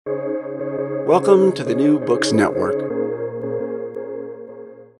Welcome to the New Books Network.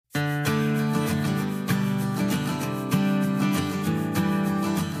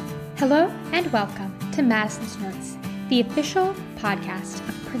 Hello and welcome to Madison's Notes, the official podcast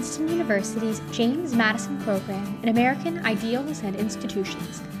of Princeton University's James Madison Program in American Ideals and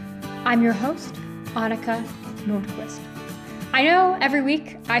Institutions. I'm your host, Annika Nordquist. I know every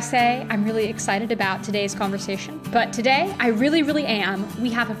week I say I'm really excited about today's conversation, but today I really am. We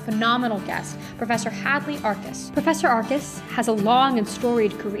have a phenomenal guest, Professor Hadley Arkes. Professor Arkes has a long and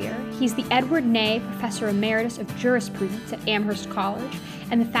storied career. He's the Edward Ney Professor Emeritus of Jurisprudence at Amherst College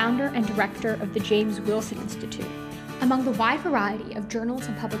and the founder and director of the James Wilson Institute. Among the wide variety of journals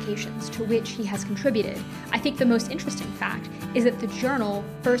and publications to which he has contributed, I think the most interesting fact is that the journal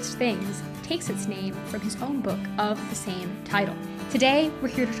First Things takes its name from his own book of the same title. Today, we're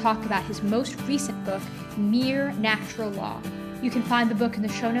here to talk about his most recent book, Mere Natural Law. You can find the book in the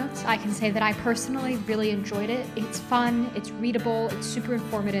show notes. I can say that I personally really enjoyed it. It's fun, it's readable, it's super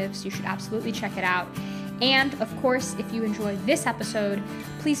informative, so you should absolutely check it out. And, of course, if you enjoy this episode,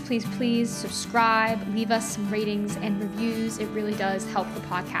 please subscribe, leave us some ratings and reviews. It really does help the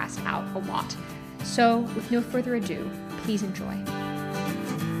podcast out a lot. So, with no further ado, please enjoy.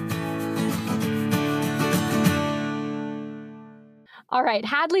 All right,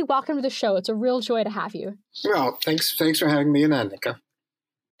 Hadley, welcome to the show. It's a real joy to have you. Well, thanks for having me in, Annika.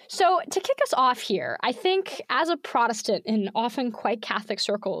 So to kick us off here, I think as a Protestant in often quite Catholic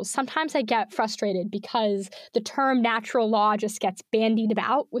circles, sometimes I get frustrated because the term natural law just gets bandied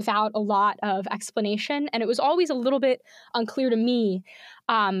about without a lot of explanation. And it was always a little bit unclear to me,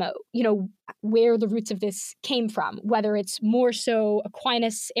 where the roots of this came from, whether it's more so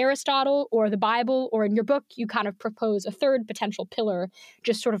Aquinas, Aristotle, or the Bible, or in your book, you kind of propose a third potential pillar,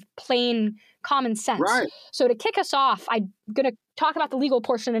 just sort of plain common sense. Right. So to kick us off, I'm going to talk about the legal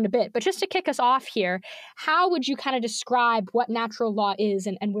portion in a bit, but just to kick us off here, how would you kind of describe what natural law is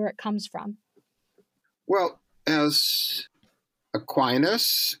and where it comes from? Well, as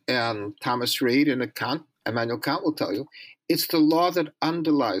Aquinas and Thomas Reid and Immanuel Kant will tell you, it's the law that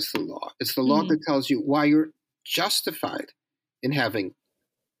underlies the law. It's the law that tells you why you're justified in having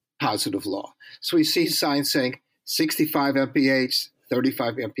positive law. So we see signs saying 65 mph,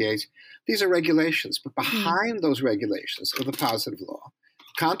 35 mph. These are regulations, but behind those regulations of the positive law,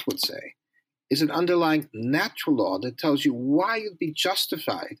 Kant would say, is an underlying natural law that tells you why you'd be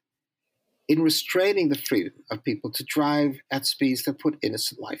justified in restraining the freedom of people to drive at speeds that put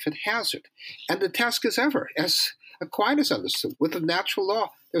innocent life at hazard. And the task is ever, as Aquinas understood, with the natural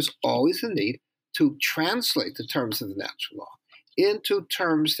law, there's always a need to translate the terms of the natural law into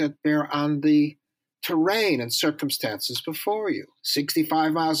terms that bear on the terrain and circumstances before you.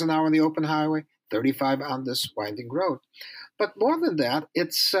 65 miles an hour on the open highway, 35 on this winding road. But more than that,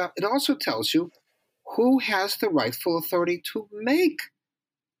 it also tells you who has the rightful authority to make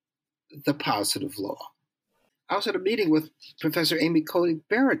the positive law. I was at a meeting with Professor Amy Coley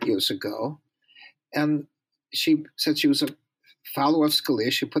Barrett years ago, and she said she was a follower of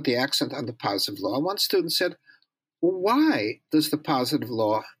Scalia. She put the accent on the positive law. One student said, well, why does the positive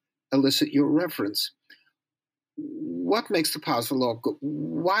law elicit your reverence? What makes the positive law good?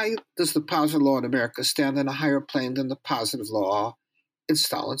 Why does the positive law in America stand on a higher plane than the positive law in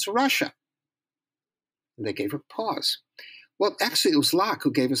Stalin's Russia? And they gave her pause. Well, actually, it was Locke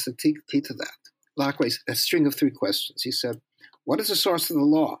who gave us the key to that. Locke raised a string of 3 questions. He said, what is the source of the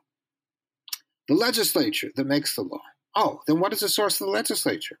law? The legislature that makes the law. Oh, then what is the source of the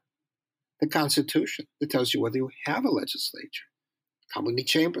legislature? The Constitution that tells you whether you have a legislature. How many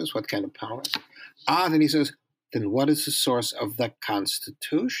chambers? What kind of powers? Then he says, then what is the source of the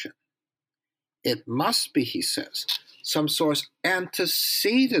Constitution? It must be, he says, some source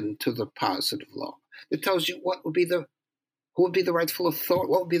antecedent to the positive law. It tells you who would be the rightful authority,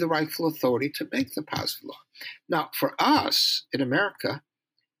 what would be the rightful authority to make the positive law. Now, for us in America,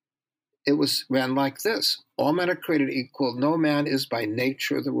 it ran like this. All men are created equal. No man is by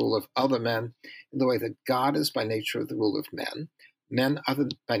nature the rule of other men in the way that God is by nature the rule of men. Men are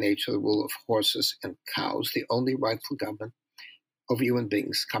by nature the rule of horses and cows. The only rightful government over human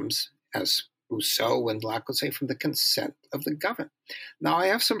beings comes, as Rousseau and Locke would say, from the consent of the governed. Now, I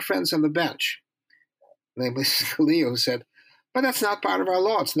have some friends on the bench, namely Scalia, who said, but that's not part of our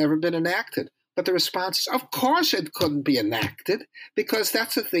law. It's never been enacted. But the response is, of course it couldn't be enacted, because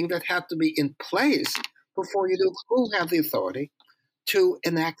that's a thing that had to be in place before you do. Who have the authority to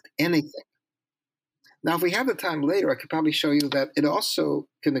enact anything? Now, if we have the time later, I could probably show you that it also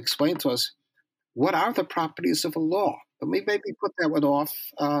can explain to us what are the properties of a law. But we maybe put that one off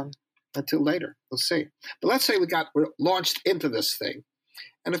until later. We'll see. But let's say we're launched into this thing.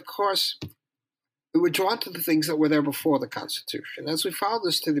 And of course, we were drawn to the things that were there before the Constitution. As we follow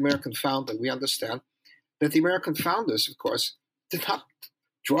this to the American founding, we understand that the American founders, of course, did not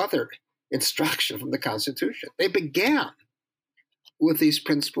draw their instruction from the Constitution. They began with these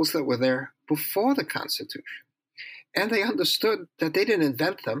principles that were there before the Constitution. And they understood that they didn't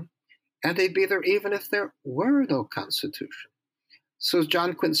invent them, and they'd be there even if there were no Constitution. So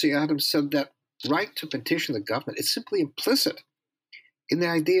John Quincy Adams said that right to petition the government is simply implicit in the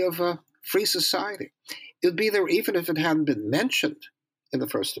idea of a free society. It would be there even if it hadn't been mentioned in the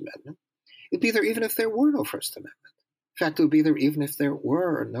First Amendment. It'd be there even if there were no First Amendment. In fact, it would be there even if there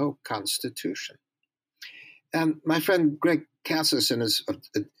were no Constitution. And my friend Greg Cassis, in his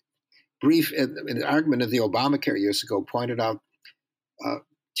brief in an argument of the Obamacare years ago, pointed out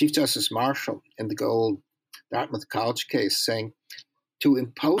Chief Justice Marshall in the old Dartmouth College case saying, to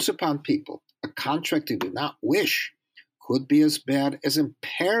impose upon people a contract they do not wish could be as bad as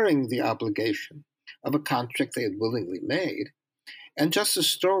impairing the obligation of a contract they had willingly made. And Justice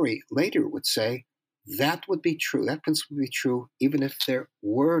Story later would say that would be true, that principle would be true even if there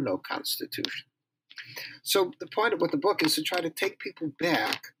were no Constitution. So the point of what the book is to try to take people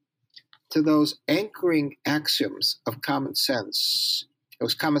back to those anchoring axioms of common sense,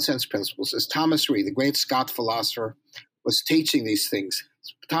 those common sense principles, as Thomas Reid, the great Scott philosopher, was teaching these things.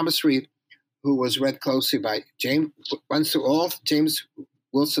 Thomas Reid, who was read closely by James, went through all James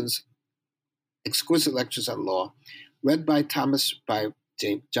Wilson's exquisite lectures on law, read by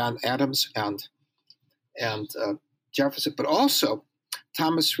John Adams and Jefferson, but also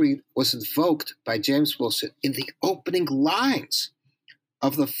Thomas Reid was invoked by James Wilson in the opening lines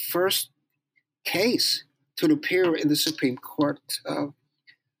of the first case to appear in the Supreme Court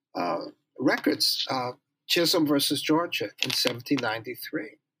records, Chisholm versus Georgia in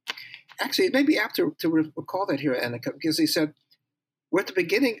 1793. Actually, it may be apt to recall that here, Annika, because he said, we're at the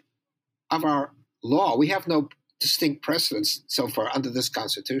beginning of our law. We have no distinct precedents so far under this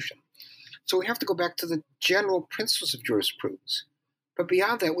Constitution. So we have to go back to the general principles of jurisprudence. But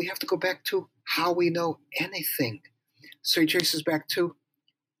beyond that, we have to go back to how we know anything. So he traces back to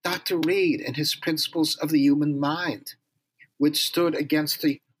Dr. Reid and his principles of the human mind, which stood against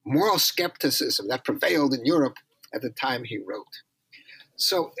the moral skepticism that prevailed in Europe at the time he wrote.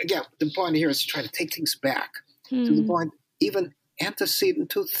 So again, the point here is to try to take things back to the point even antecedent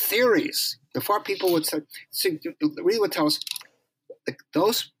to theories. Before people would say, Reid would tell us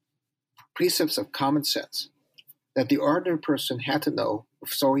those precepts of common sense that the ordinary person had to know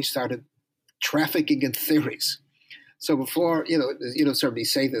before he started trafficking in theories. So before, certainly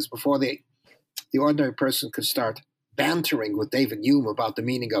say this, before the ordinary person could start bantering with David Hume about the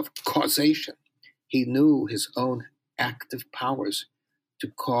meaning of causation, he knew his own active powers to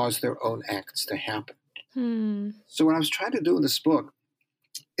cause their own acts to happen. So what I was trying to do in this book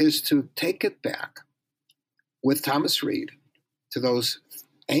is to take it back with Thomas Reid to those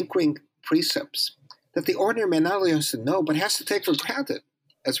anchoring precepts that the ordinary man not only has to know, but has to take for granted,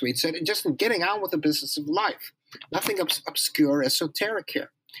 as Reid said, and just in getting on with the business of life. Nothing obscure, esoteric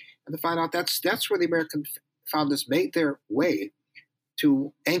here. And to find out that's where the American founders made their way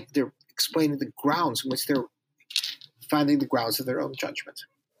to explaining the grounds in which they're finding the grounds of their own judgment.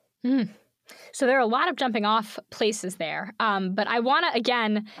 So there are a lot of jumping off places there. But I want to,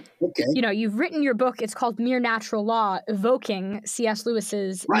 again, you've written your book. It's called Mere Natural Law, evoking C.S.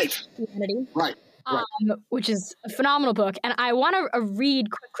 Lewis's Christianity. Right. Which is a phenomenal book. And I want to read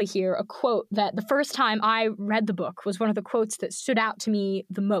quickly here a quote that the first time I read the book was one of the quotes that stood out to me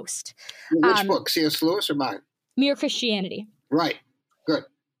the most. Which book, C.S. Lewis or mine? Mere Christianity. Right. Good.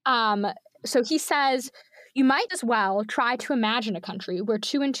 So he says, you might as well try to imagine a country where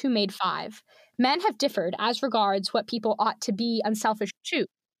 2 and 2 made 5. Men have differed as regards what people ought to be unselfish to,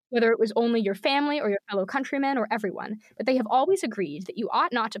 whether it was only your family or your fellow countrymen or everyone, but they have always agreed that you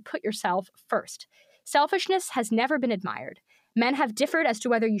ought not to put yourself first. Selfishness has never been admired. Men have differed as to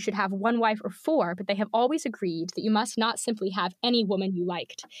whether you should have 1 wife or 4, but they have always agreed that you must not simply have any woman you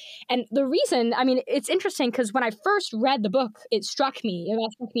liked. And the reason, it's interesting because when I first read the book, it struck me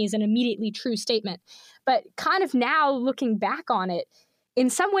as an immediately true statement. But kind of now looking back on it, in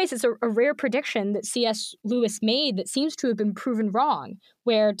some ways, it's a rare prediction that C.S. Lewis made that seems to have been proven wrong,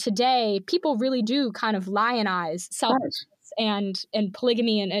 where today people really do kind of lionize selfishness and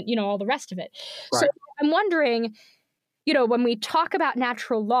polygamy and all the rest of it. Right. So I'm wondering, when we talk about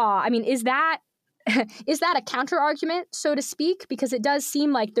natural law, is that a counter argument, so to speak? Because it does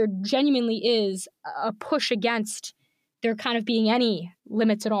seem like there genuinely is a push against there kind of being any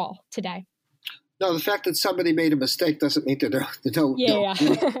limits at all today. No, the fact that somebody made a mistake doesn't mean that they don't. Yeah.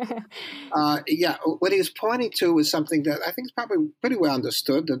 What he was pointing to is something that I think is probably pretty well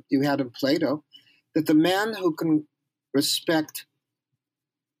understood that you had in Plato, that the man who can respect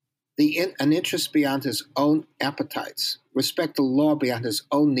an interest beyond his own appetites, respect the law beyond his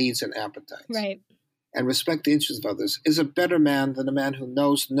own needs and appetites, Right. and respect the interests of others, is a better man than a man who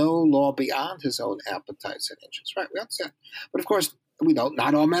knows no law beyond his own appetites and interests. Right? We understand. But of course, we don't.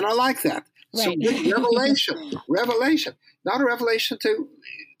 Not all men are like that. Right. So revelation, not a revelation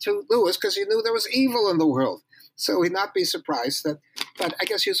to Lewis because he knew there was evil in the world. So he'd not be surprised that. But I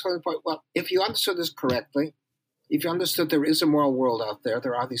guess he was going to point. Well, if you understood this correctly, if you understood there is a moral world out there,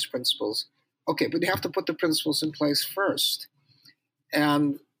 there are these principles. Okay, but you have to put the principles in place first.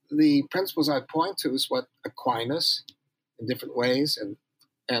 And the principles I point to is what Aquinas, in different ways,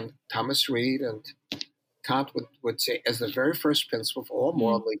 and Thomas Reid and Kant would say as the very first principle for all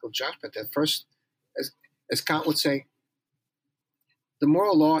moral legal judgment. That first, as Kant would say, the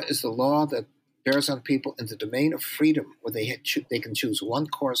moral law is the law that bears on people in the domain of freedom, where they can choose one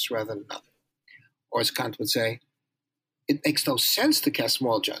course rather than another. Or as Kant would say, it makes no sense to cast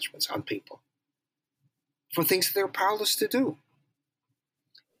moral judgments on people for things that they're powerless to do.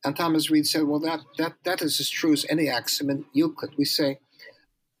 And Thomas Reid said, well, that is as true as any axiom in Euclid. We say,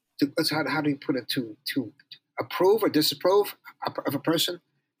 how do you put it, to approve or disapprove of a person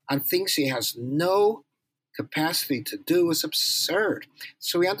on things he has no capacity to do is absurd.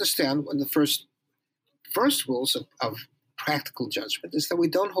 So we understand when the first rules of practical judgment is that we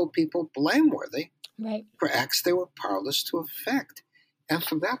don't hold people blameworthy for acts they were powerless to effect. And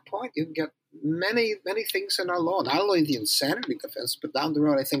from that point, you can get many, many things in our law, not only the insanity defense, but down the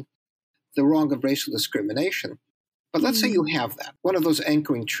road, I think, the wrong of racial discrimination. But let's say you have that, one of those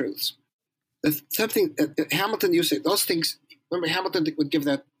anchoring truths. Something Hamilton used to say, those things, remember Hamilton would give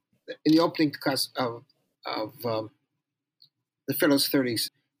that in the opening class of the Federalist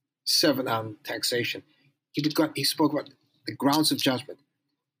 37 on taxation. He spoke about the grounds of judgment.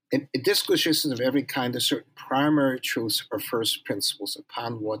 In disquisitions of every kind, there are certain primary truths or first principles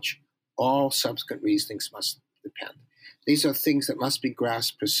upon which all subsequent reasonings must depend. These are things that must be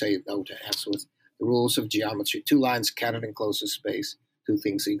grasped per se nota, as with the rules of geometry. 2 lines cannot enclose a space, 2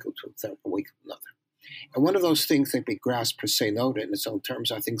 things equal to a third or equal to another. And one of those things that we grasp per se nota in its own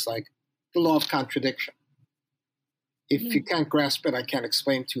terms are things like the law of contradiction. If you can't grasp it, I can't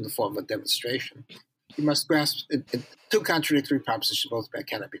explain to you in the form of a demonstration. You must grasp it. 2 contradictory propositions both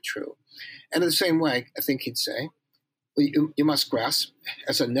cannot be true. And in the same way, I think he'd say, you must grasp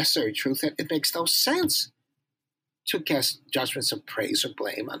as a necessary truth that it makes no sense to cast judgments of praise or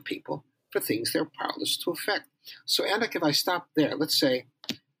blame on people for things they're powerless to effect. So, Anik, if I stop there, let's say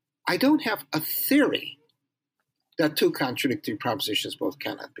I don't have a theory that 2 contradictory propositions both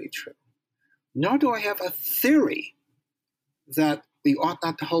cannot be true, nor do I have a theory that we ought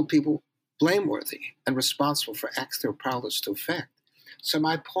not to hold people blameworthy and responsible for acts they're powerless to effect. So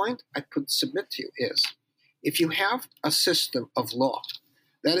my point I could submit to you is, if you have a system of law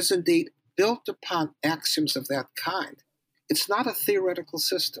that is indeed built upon axioms of that kind, it's not a theoretical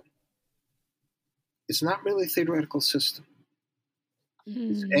system. It's not really a theoretical system.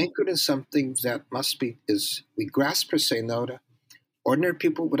 It's anchored in something that we grasp per se nota, ordinary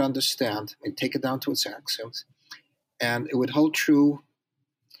people would understand and take it down to its axioms, and it would hold true.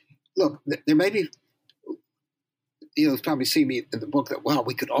 Look, there may be, you'll probably see me in the book that, well,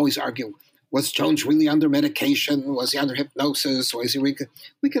 we could always argue, was Jones really under medication? Was he under hypnosis? Was he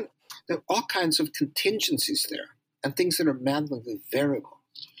there are all kinds of contingencies there and things that are maddeningly variable.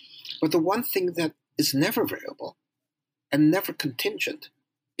 But the one thing that is never variable and never contingent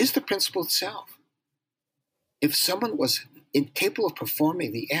is the principle itself. If someone was incapable of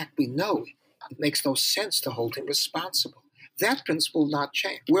performing the act, we know it makes no sense to hold him responsible. That principle will not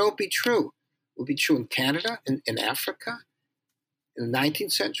change. Will it be true? It will be true in Canada, in Africa, in the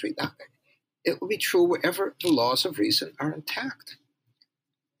 19th century. It will be true wherever the laws of reason are intact.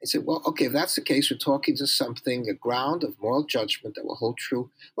 I said, well, okay, if that's the case, we're talking to something, a ground of moral judgment that will hold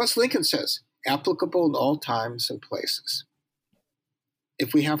true. Well, as Lincoln says, applicable in all times and places.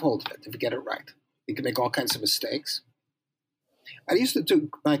 If we have hold of it, if we get it right. We can make all kinds of mistakes. I used to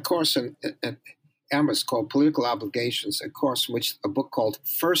do my course at Amherst called Political Obligations, a course in which a book called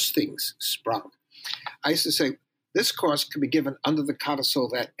First Things sprung. I used to say, this course could be given under the codicil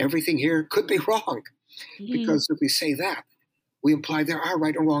that everything here could be wrong. Because if we say that, we imply there are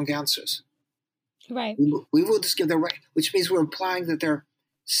right or wrong answers. Right. We will just give the right, which means we're implying that there are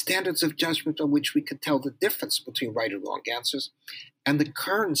standards of judgment on which we could tell the difference between right and wrong answers. And the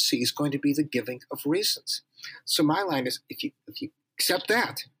currency is going to be the giving of reasons. So my line is, if you accept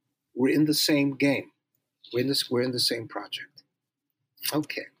that, we're in the same game. We're in the same project.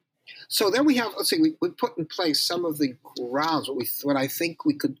 Okay. So then we have, let's see, we put in place some of the grounds, what I think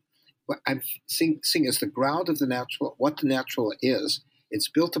we could, what I'm seeing as the ground of the natural, what the natural is. It's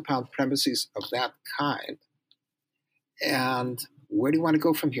built upon premises of that kind. And where do you want to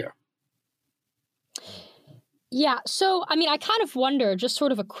go from here? Yeah. So, I mean, I kind of wonder, just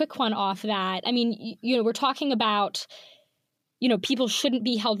sort of a quick one off that. I mean, we're talking about, people shouldn't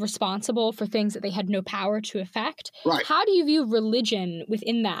be held responsible for things that they had no power to affect. Right. How do you view religion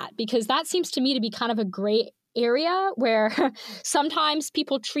within that? Because that seems to me to be kind of a gray area where sometimes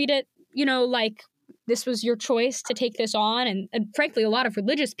people treat it, like this was your choice to take this on. And frankly, a lot of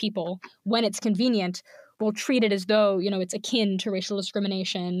religious people, when it's convenient, will treat it as though, it's akin to racial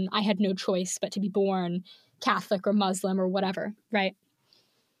discrimination. I had no choice but to be born Catholic or Muslim or whatever, right?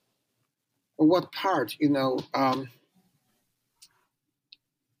 Well, what part,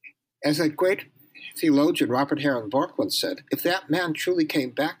 as a great theologian, Robert Heron Bork, once said, if that man truly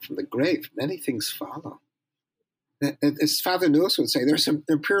came back from the grave, many things follow. As Father Lewis would say, there's an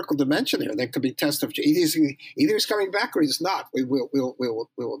empirical dimension here that could be tested. Either he's coming back or he's not. We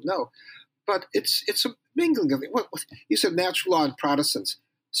will know. But it's a mingling of it. You said natural law and Protestants.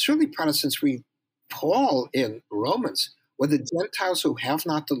 Certainly Protestants read Paul in Romans, when the Gentiles who have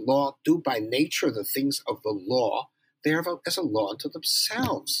not the law do by nature the things of the law, they are as a law unto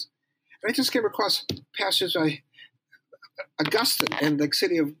themselves. And I just came across passages by Augustine in the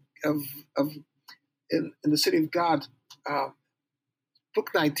city of in the City of God,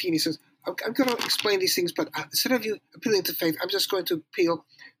 book 19. He says, I'm going to explain these things, but instead of you appealing to faith, I'm just going to appeal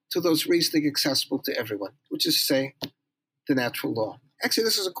to those reasoning accessible to everyone, which is, say, the natural law. Actually,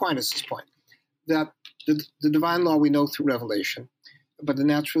 this is Aquinas' point, that the divine law we know through revelation, but the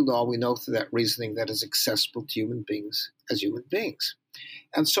natural law we know through that reasoning that is accessible to human beings as human beings.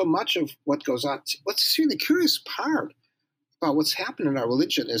 And so much of what goes on, what's really curious part about what's happened in our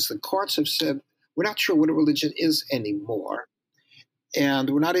religion is the courts have said, we're not sure what a religion is anymore. And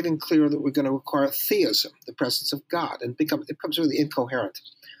we're not even clear that we're going to require theism, the presence of God. And it becomes really incoherent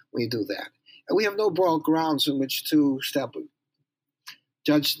when you do that. And we have no moral grounds in which to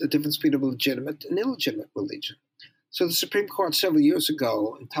judge the difference between a legitimate and illegitimate religion. So the Supreme Court several years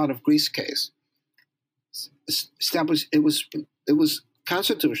ago, in the Town of Greece case, established it was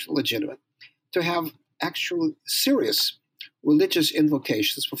constitutional, legitimate, to have actual serious religious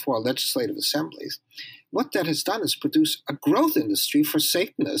invocations before legislative assemblies. What that has done is produce a growth industry for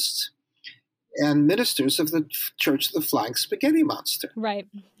Satanists and ministers of the Church of the Flying Spaghetti Monster. Right.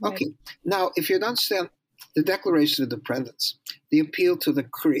 Okay. Now, if you understand the Declaration of Independence, the appeal to the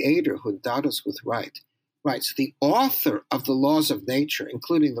Creator who endowed us with rights, the author of the laws of nature,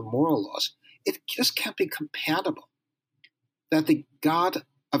 including the moral laws, it just can't be compatible that the God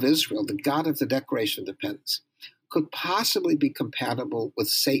of Israel, the God of the Declaration of Independence, could possibly be compatible with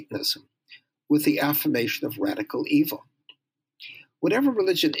Satanism, with the affirmation of radical evil. Whatever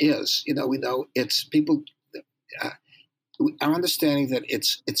religion is, we know it's people. Our understanding that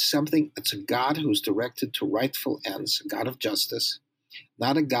it's a God who's directed to rightful ends, a God of justice,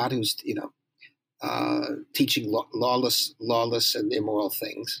 not a God who's teaching lawless and immoral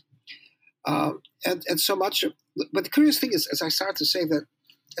things, and so much. But the curious thing is, as I started to say, that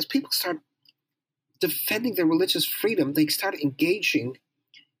as people start defending their religious freedom, they start engaging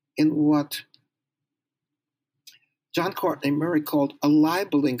in what John Courtney Murray called a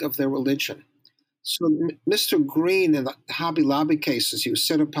libeling of their religion. So Mr. Green in the Hobby Lobby cases, he was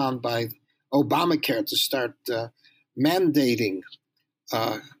set upon by Obamacare to start mandating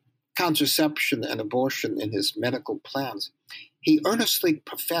contraception and abortion in his medical plans. He earnestly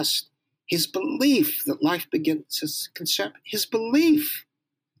professed his belief that life begins as conception, his belief.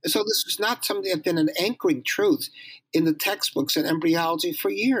 And so this was not something that had been an anchoring truth in the textbooks in embryology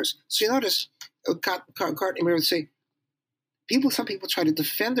for years. So you notice, Courtney Murray would say, some people try to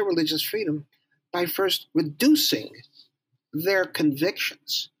defend their religious freedom by first reducing their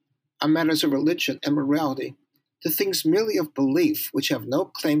convictions on matters of religion and morality to things merely of belief, which have no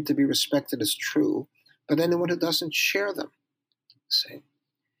claim to be respected as true, but anyone who doesn't share them. See?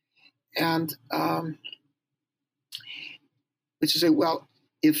 And which is say, well,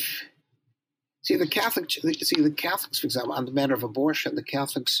 the Catholics, for example, on the matter of abortion, the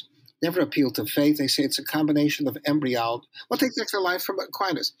Catholics never appeal to faith. They say it's a combination of embryology. What they take their life from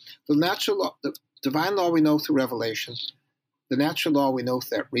Aquinas. The natural law, the divine law we know through revelation, the natural law we know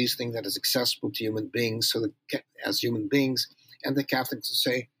through that reasoning that is accessible to human beings, so that as human beings, and the Catholics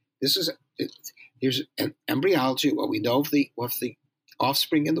say, here's an embryology, what we know of the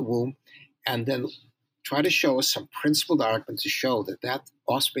offspring in the womb, and then try to show us some principled argument to show that that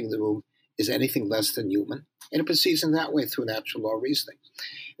offspring in the womb is anything less than human, and it proceeds in that way through natural law reasoning.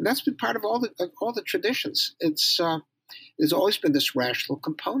 And that's been part of all the traditions. There's always been this rational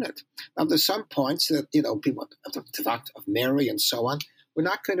component. Now, there's some points that, people talk of Mary and so on. We're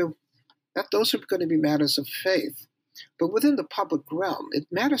not going to, those are going to be matters of faith. But within the public realm, it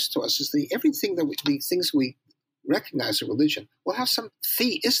matters to us is the things we recognize as religion will have some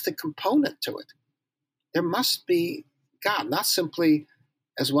theistic component to it. There must be God, not simply,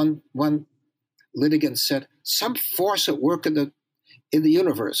 as one litigant said, some force at work in the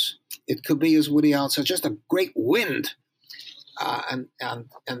universe. It could be, as Woody Allen said, just a great wind. And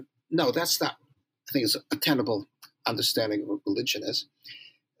no, that's not, I think, it's a tenable understanding of what religion is.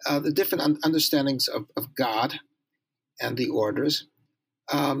 The different understandings of God and the orders.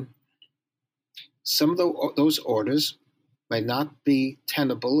 Some of those orders may not be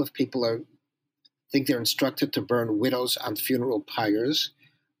tenable if people think they're instructed to burn widows on funeral pyres.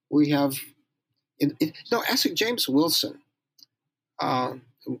 We have, actually James Wilson,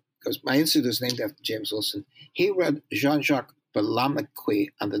 because my institute is named after James Wilson, he read Jean-Jacques Balaméque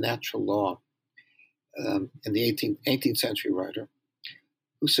on the natural law, in the 18th century writer,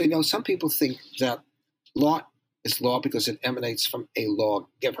 who said, some people think that law is law because it emanates from a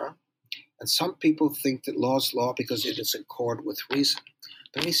lawgiver, and some people think that law is law because it is in accord with reason.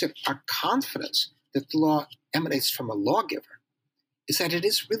 But he said, our confidence that the law emanates from a lawgiver is that it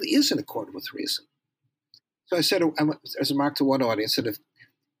really is in accord with reason. So I said, as a remark to one audience, that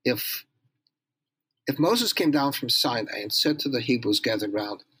if Moses came down from Sinai and said to the Hebrews gathered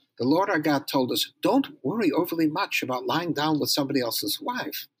round, the Lord our God told us, don't worry overly much about lying down with somebody else's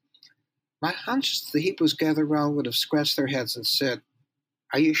wife. My hunch is the Hebrews gathered round would have scratched their heads and said,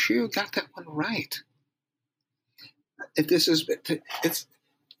 are you sure you got that one right? It's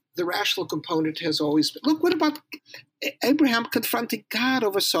the rational component has always been. Look, what about Abraham confronting God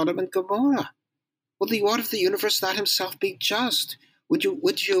over Sodom and Gomorrah? Will the order of the universe not himself be just? Would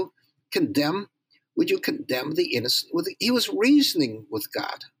you condemn the innocent? He was reasoning with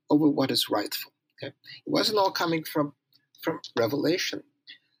God over what is rightful. Okay, it wasn't all coming from revelation.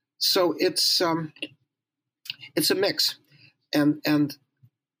 So it's a mix, and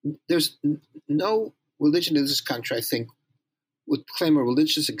there's no religion in this country, I think, would claim a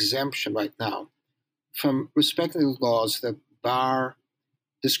religious exemption right now from respecting the laws that bar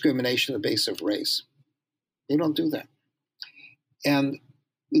discrimination on the basis of race. They don't do that. And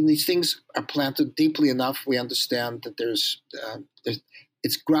when these things are planted deeply enough, we understand that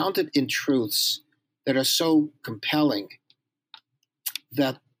it's grounded in truths that are so compelling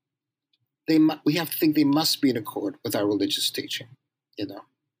that we have to think they must be in accord with our religious teaching,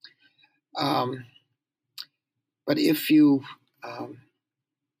 But if you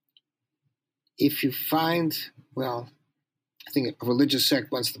find, I think a religious sect,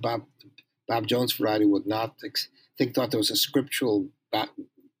 once the Bob Jones variety, would not thought there was a scriptural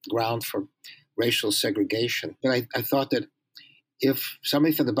ground for racial segregation. But I thought that if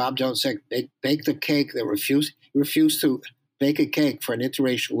somebody from the Bob Jones sect baked a cake that refused to bake a cake for an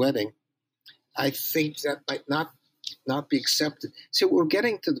interracial wedding, I think that might not be accepted. See, we're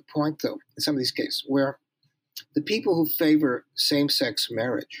getting to the point, though, in some of these cases, where the people who favor same-sex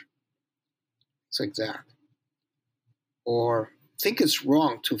marriage, it's like that, or think it's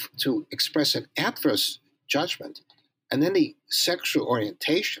wrong to express an adverse judgment, and then the sexual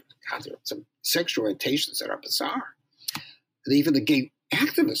orientation. God, there are some sexual orientations that are bizarre, that even the gay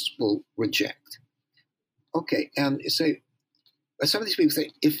activists will reject. Okay, and you say, some of these people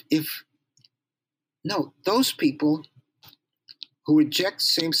say, no, those people who reject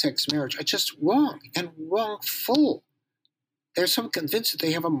same-sex marriage are just wrong and wrongful. They're so convinced that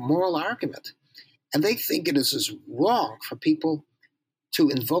they have a moral argument. And they think it is as wrong for people to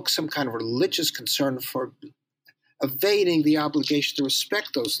invoke some kind of religious concern for evading the obligation to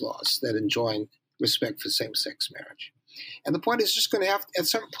respect those laws that enjoin respect for same-sex marriage. And the point is just going to have, at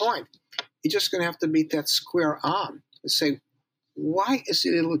some point, you're just going to have to meet that square on and say, why is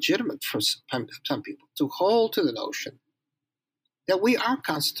it illegitimate for some people to hold to the notion that we are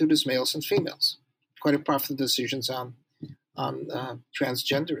constituted as males and females, quite apart from the decisions on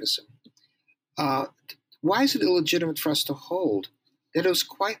transgenderism? Why is it illegitimate for us to hold that there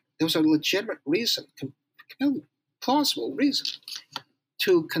was a legitimate reason, plausible reason,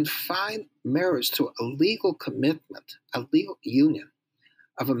 to confine marriage to a legal commitment, a legal union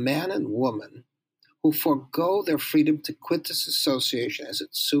of a man and woman who forego their freedom to quit this association as it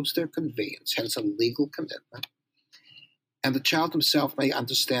suits their convenience, hence a legal commitment. And the child himself may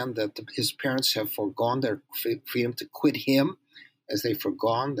understand that his parents have foregone their freedom to quit him as they've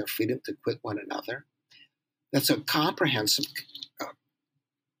foregone their freedom to quit one another. that's a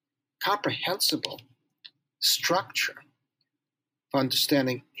comprehensible structure for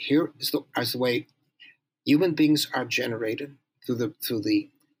understanding here is the way human beings are generated through the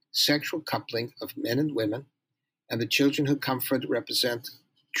sexual coupling of men and women, and the children who come from it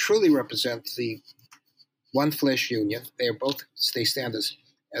truly represent the one flesh union. They stand as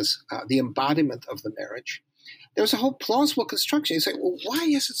the embodiment of the marriage. There's a whole plausible construction. You say, well, why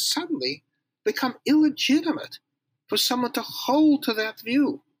has it suddenly become illegitimate for someone to hold to that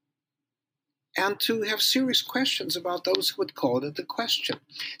view and to have serious questions about those who would call it into question?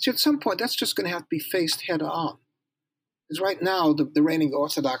 So at some point, that's just going to have to be faced head on. Because right now, the reigning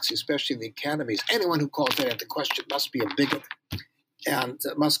orthodoxy, especially in the academies, anyone who calls that into question must be a bigot and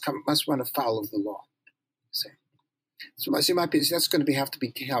must run afoul of the law. So my opinion, that's going to have to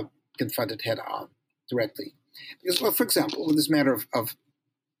be confronted head on directly. Because, well, for example, with this matter of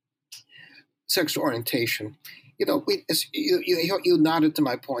sexual orientation, you nodded to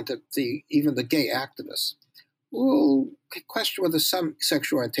my point that even the gay activists will question whether some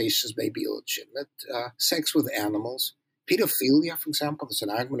sexual orientations may be illegitimate. Sex with animals, pedophilia, for example, there's an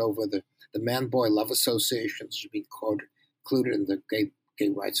argument over the man-boy love associations should be included in the gay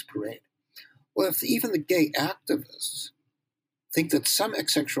rights parade. Well, if even the gay activists think that some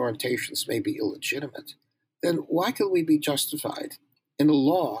sexual orientations may be illegitimate, then why could we be justified in a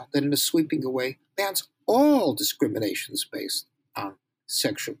law that in a sweeping way bans all discriminations based on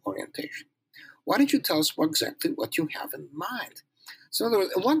sexual orientation? Why don't you tell us exactly what you have in mind? So in other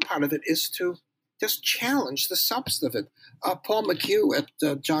words, one part of it is to just challenge the substance of it. Paul McHugh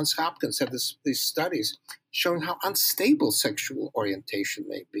at Johns Hopkins had these studies showing how unstable sexual orientation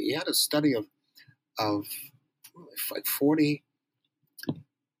may be. He had a study of like 40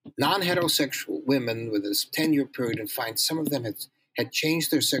 non-heterosexual women with this 10-year period and find some of them had changed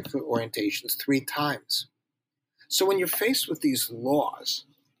their sexual orientations 3 times. So when you're faced with these laws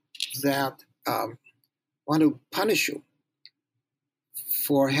that want to punish you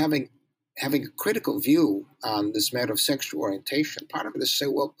for having a critical view on this matter of sexual orientation, part of it is to say,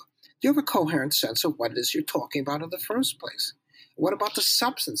 well, do you have a coherent sense of what it is you're talking about in the first place? What about the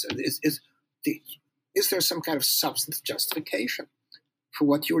substance? Is there some kind of substance justification for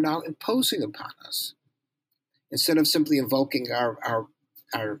what you are now imposing upon us? Instead of simply invoking our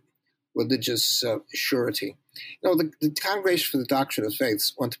religious surety. The Congregation for the Doctrine of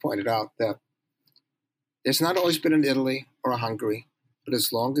Faith once pointed out that there's not always been an Italy or a Hungary, but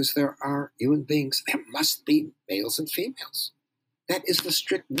as long as there are human beings, there must be males and females. That is the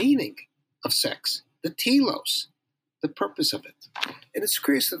strict meaning of sex, the telos, the purpose of it. And it's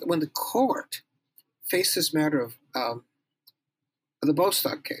curious that when the court faced this matter of the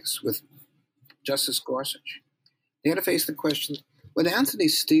Bostock case with Justice Gorsuch, they had to face the question, when Anthony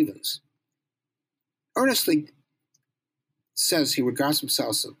Stevens earnestly says he regards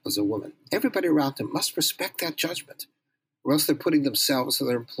himself as a woman, everybody around him must respect that judgment, or else they're putting themselves and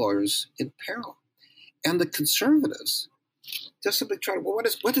their employers in peril. And the conservatives just simply try to, well,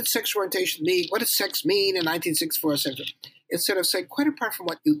 what did sexual orientation mean? What did sex mean in 1964, etc.? Instead of saying, quite apart from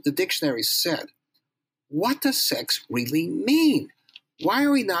what the dictionary said, what does sex really mean? Why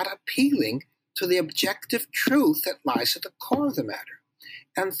are we not appealing to the objective truth that lies at the core of the matter?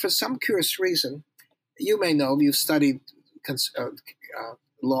 And for some curious reason, you may know, you've studied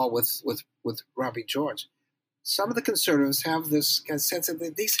law with Robbie George. Some of the conservatives have this sense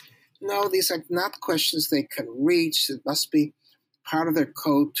that these are not questions they can reach. It must be part of their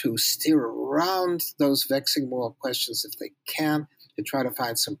code to steer around those vexing moral questions if they can, to try to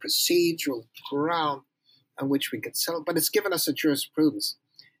find some procedural ground on which we can settle. But it's given us a jurisprudence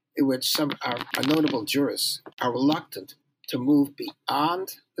in which some our notable jurists are reluctant to move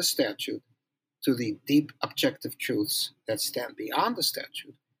beyond the statute to the deep objective truths that stand beyond the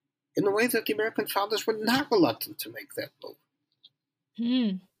statute, in the way that the American founders were not reluctant to make that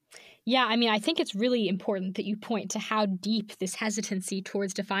move. Yeah, I mean, I think it's really important that you point to how deep this hesitancy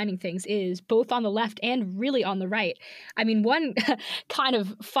towards defining things is, both on the left and really on the right. I mean, one kind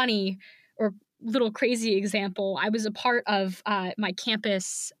of funny or little crazy example, I was a part of my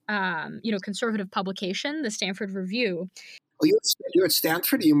campus, conservative publication, the Stanford Review. Oh, you're at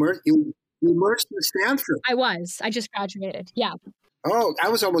Stanford? You immersed in Stanford? I just graduated, yeah. Oh, I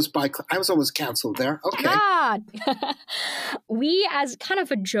was almost canceled there. Okay. God. We, as kind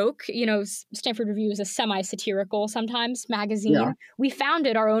of a joke, Stanford Review is a semi-satirical sometimes magazine. Yeah. We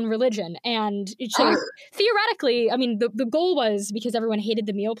founded our own religion. And so theoretically, I mean, the goal was, because everyone hated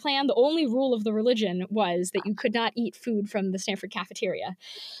the meal plan, the only rule of the religion was that you could not eat food from the Stanford cafeteria.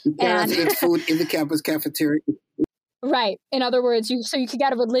 You cannot eat food in the campus cafeteria. Right. In other words, you could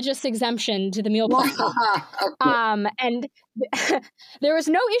get a religious exemption to the meal plan. And there was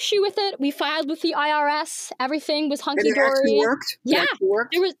no issue with it. We filed with the IRS. Everything was hunky And it actually dory. worked? Yeah. It actually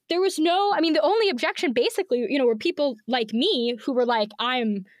worked? There was no, I mean, the only objection basically, were people like me who were like,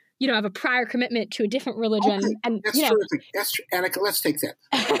 I'm, have a prior commitment to a different religion. Okay. And That's terrific. That's Annika, let's take that.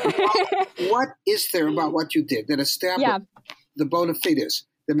 What is there about what you did that established the bona fides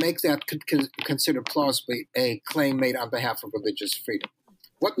that make that considered plausibly a claim made on behalf of religious freedom?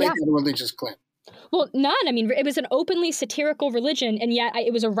 What made that a religious claim? Well, none. I mean, it was an openly satirical religion, and yet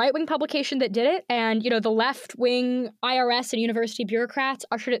it was a right-wing publication that did it, and, the left-wing IRS and university bureaucrats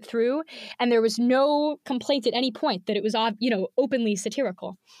ushered it through, and there was no complaint at any point that it was, openly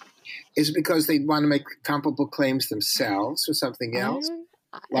satirical. Is it because they want to make comparable claims themselves or something else?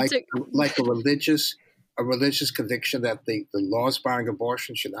 Like a religious conviction that the laws barring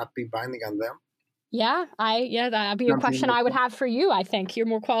abortion should not be binding on them? Yeah, that'd be a question I would have for you. I think you're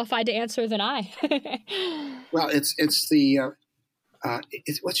more qualified to answer than I. Well, it's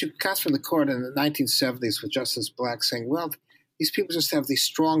what you got from the court in the 1970s with Justice Black saying, well, these people just have these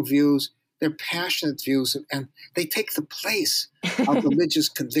strong views, they're passionate views, and they take the place of religious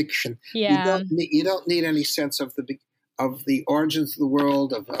conviction. Yeah. You don't need any sense of the origins of the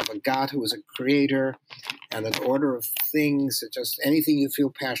world, of a God who is a creator, and an order of things, just anything you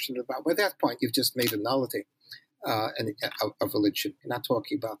feel passionate about. By that point, you've just made a nullity of religion. You're not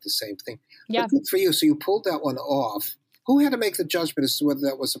talking about the same thing. Yeah. But good for you. So you pulled that one off. Who had to make the judgment as to whether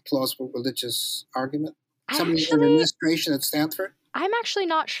that was a plausible religious argument? Somebody in administration at Stanford? I'm actually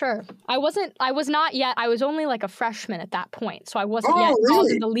not sure. I was not yet. I was only like a freshman at that point, so I wasn't yet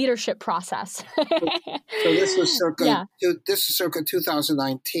involved in the leadership process. So this was circa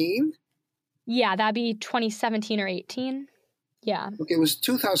 2019? Yeah, that'd be 2017 or 18. Yeah. Okay, it was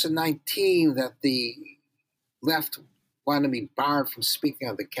 2019 that the left wanted to be barred from speaking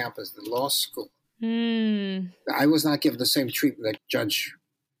on the campus of the law school. I was not given the same treatment that Judge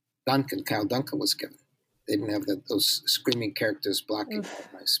Kyle Duncan was given. They didn't have those screaming characters blocking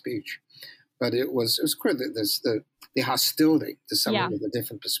my speech. But it was clear that the hostility to someone with a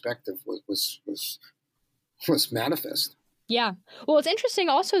different perspective was manifest. Yeah. Well, it's interesting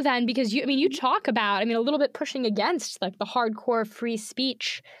also then because you talk about, a little bit pushing against like the hardcore free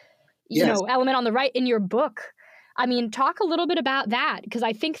speech, element on the right in your book. Talk a little bit about that, because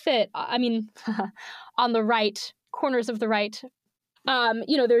I think that, on the right, corners of the right,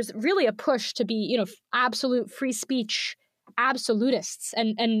 there's really a push to be, absolute free speech absolutists.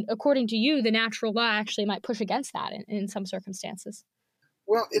 And according to you, the natural law actually might push against that in some circumstances.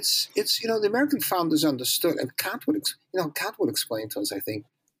 Well, it's the American founders understood, and Kant would explain to us, I think,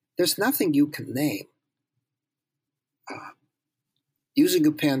 there's nothing you can name using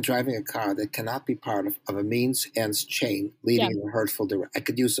a pen, driving a car that cannot be part of a means-ends chain leading in a hurtful direction. I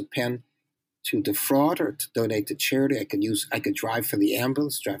could use a pen to defraud or to donate to charity. I could drive for the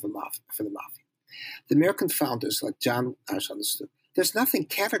ambulance, drive for the mafia. The American founders, like John Nash, understood there's nothing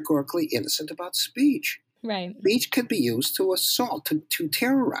categorically innocent about speech. Right. Speech can be used to assault, to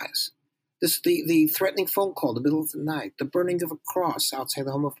terrorize. The threatening phone call in the middle of the night, the burning of a cross outside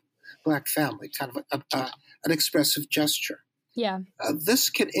the home of a black family, kind of an expressive gesture. Yeah. This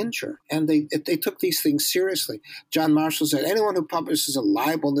can injure, and they took these things seriously. John Marshall said, anyone who publishes a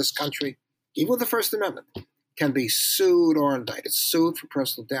libel in this country, even with the First Amendment, can be sued or indicted, sued for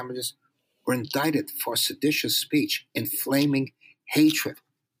personal damages or indicted for seditious speech, inflaming hatred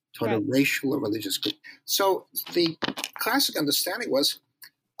toward a racial or religious group. So the classic understanding was,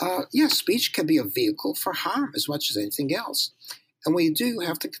 speech can be a vehicle for harm as much as anything else. And we do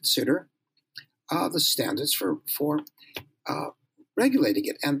have to consider the standards for regulating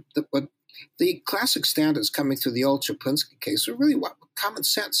it. And the classic standards coming through the old Chaplinsky case are really what common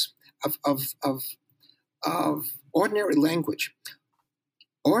sense of ordinary language.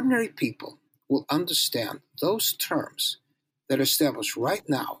 Ordinary people will understand those terms that are established right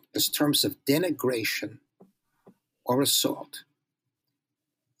now as terms of denigration or assault.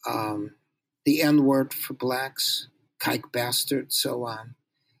 The N-word for blacks, kike bastard, so on.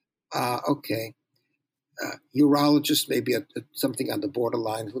 Urologist, maybe something on the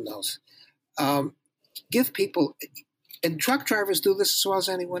borderline, who knows. Give people, and truck drivers do this as well as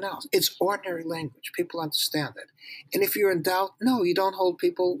anyone else. It's ordinary language. People understand it. And if you're in doubt, no, you don't hold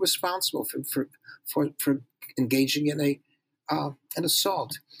people responsible for engaging in an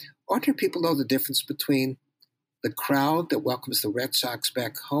assault. Ordinary people know the difference between the crowd that welcomes the Red Sox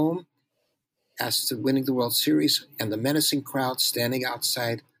back home as to winning the World Series and the menacing crowd standing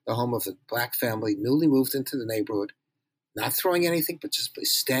outside the home of a black family newly moved into the neighborhood, not throwing anything, but just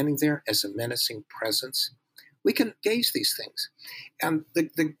standing there as a menacing presence We can gauge these things. And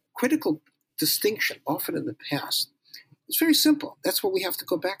the critical distinction often in the past is very simple. That's what we have to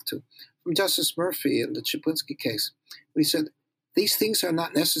go back to. From Justice Murphy in the Chaplinsky case, when he said, these things are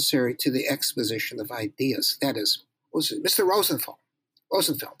not necessary to the exposition of ideas. That is, was it Mr.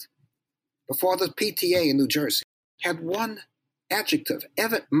 Rosenfeld, before the PTA in New Jersey, had one adjective,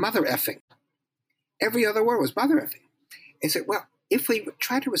 mother effing. Every other word was mother effing. He said, well, if we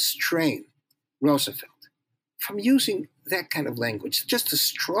try to restrain Roosevelt from using that kind of language, it just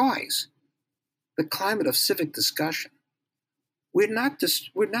destroys the climate of civic discussion. We're not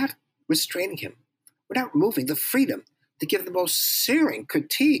restraining him. We're not removing the freedom to give the most searing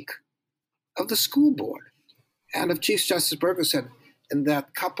critique of the school board. And if Chief Justice Burger said, and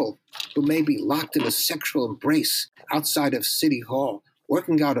that couple who may be locked in a sexual embrace outside of City Hall,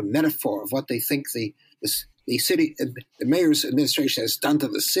 working out a metaphor of what they think the mayor's administration has done to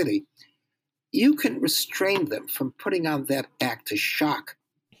the city, you can restrain them from putting on that act to shock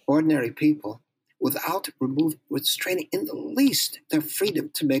ordinary people without restraining in the least their freedom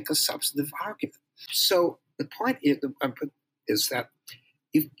to make a substantive argument. So the point is that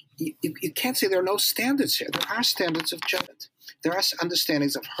you can't say there are no standards here. There are standards of judgment. There are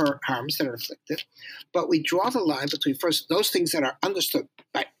understandings of harms that are inflicted, but we draw the line between, first, those things that are understood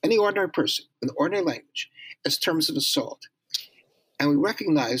by any ordinary person in ordinary language as terms of assault, and we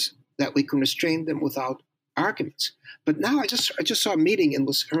recognize that we can restrain them without arguments. But now I just saw a meeting in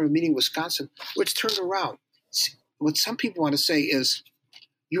Wisconsin which turned around. What some people want to say is,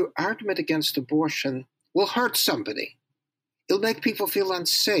 your argument against abortion will hurt somebody. It'll make people feel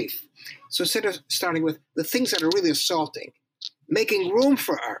unsafe. So instead of starting with the things that are really assaulting, making room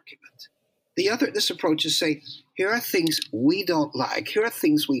for argument, this approach is say, here are things we don't like. Here are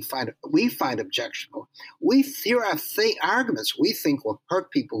things we find objectionable. Here are arguments we think will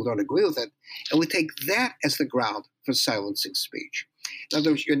hurt people who don't agree with it, and we take that as the ground for silencing speech. In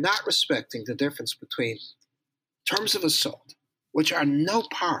other words, you're not respecting the difference between terms of assault, which are no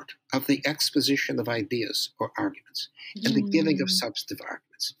part of the exposition of ideas or arguments, and the giving of substantive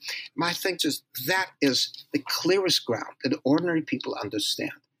arguments. My thing is that is the clearest ground that ordinary people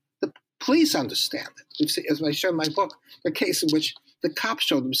understand. The police understand it. As I show in my book, the case in which the cops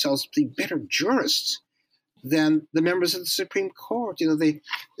showed themselves to be better jurists than the members of the Supreme Court. In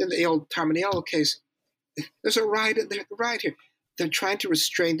the old Terminiello case, there's a riot here. They're trying to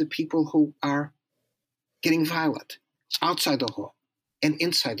restrain the people who are getting violent outside the hall and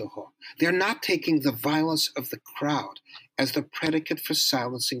inside the hall. They're not taking the violence of the crowd as the predicate for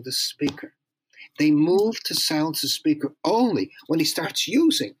silencing the speaker. They move to silence the speaker only when he starts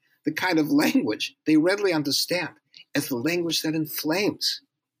using the kind of language they readily understand as the language that inflames.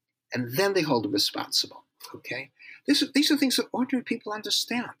 And then they hold him responsible. Okay? These are things that ordinary people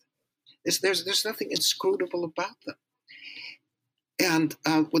understand. There's nothing inscrutable about them. And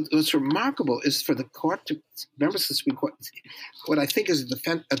what's remarkable is for the court to, members of the Supreme Court, what I think is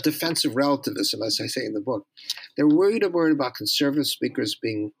a defense of relativism, as I say in the book. They're worried about conservative speakers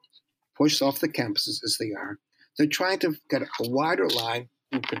being pushed off the campuses as they are. They're trying to get a wider line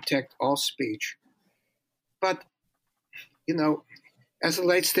and protect all speech. But, as the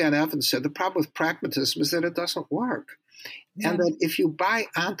late Stan Evans said, the problem with pragmatism is that it doesn't work. Yeah. And that if you buy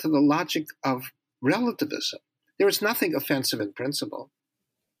onto the logic of relativism, there is nothing offensive in principle,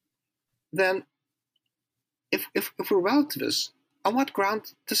 then if we're relativists, on what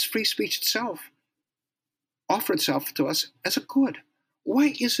ground does free speech itself offer itself to us as a good?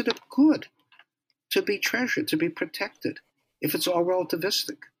 Why is it a good to be treasured, to be protected, if it's all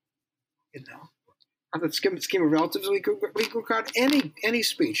relativistic? On the scheme of relativism, we could regard any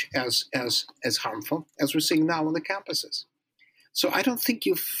speech as harmful, as we're seeing now on the campuses. So I don't think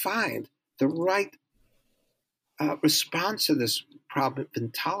you find the right response to this problem of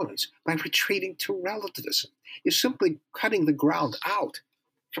intolerance by retreating to relativism. You're simply cutting the ground out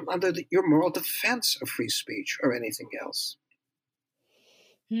from under your moral defense of free speech or anything else.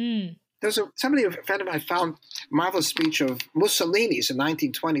 There's a friend of mine found a marvelous speech of Mussolini's in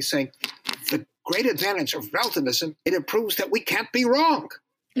 1920 saying, the great advantage of relativism, it proves that we can't be wrong.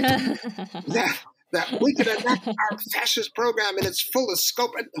 that we can enact our fascist program in its fullest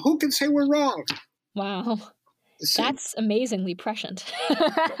scope, and who can say we're wrong? Wow. That's amazingly prescient.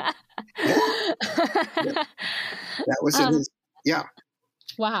 Yeah. That was it. Yeah.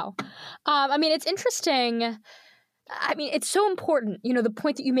 Wow. It's interesting. It's so important, the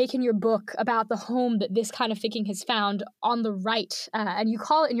point that you make in your book about the home that this kind of thinking has found on the right. And you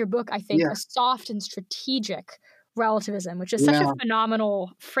call it in your book, I think, a soft and strategic relativism, which is such a Yeah.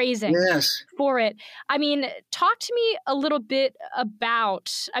 phenomenal phrasing Yes. for it. I mean, talk to me a little bit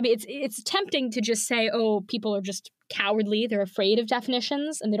about, I mean, it's tempting to just say, oh, people are just cowardly. They're afraid of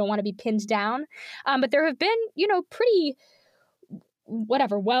definitions and they don't want to be pinned down. But there have been, pretty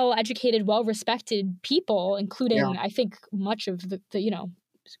well-educated, well-respected people, including, Yeah. I think, much of the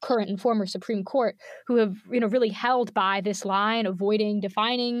current and former Supreme Court, who have, really held by this line, avoiding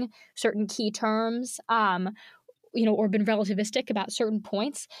defining certain key terms, or been relativistic about certain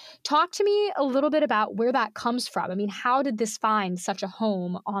points. Talk to me a little bit about where that comes from. I mean, how did this find such a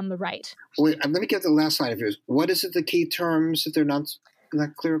home on the right? Wait, let me get the last line of yours. What is it, the key terms that they're not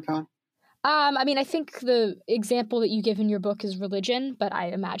clear about? I mean, I think the example that you give in your book is religion, but I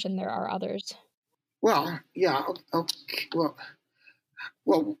imagine there are others. Well, yeah. Okay.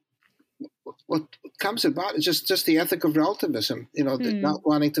 Well, what comes about is just the ethic of relativism. Not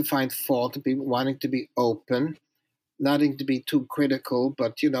wanting to find fault in people, wanting to be open, not wanting to be too critical.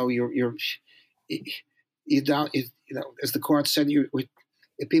 But you don't. As the court said,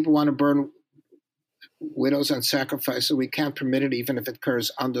 if people want to burn widows and sacrifices, we can't permit it, even if it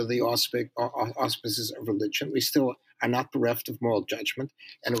occurs under the auspices of religion. We still are not bereft of moral judgment,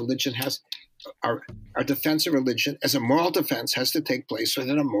 and religion has our defense of religion as a moral defense has to take place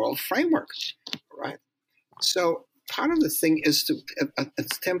within a moral framework, right? So part of the thing is to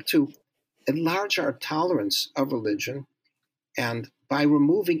attempt to enlarge our tolerance of religion, and by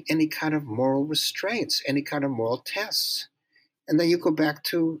removing any kind of moral restraints, any kind of moral tests. And then you go back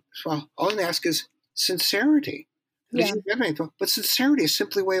to, well, all I ask is sincerity. Yeah. But sincerity is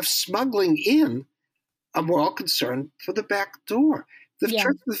simply a way of smuggling in a moral concern for the back door. The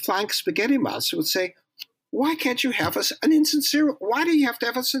Church of the Flying Spaghetti Monster would say, why can't you have why do you have to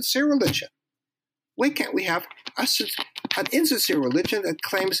have a sincere religion? Why can't we have an insincere religion that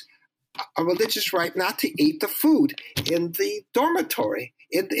claims a religious right not to eat the food in the dormitory,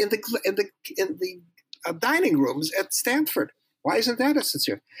 in the dining rooms at Stanford? Why isn't that a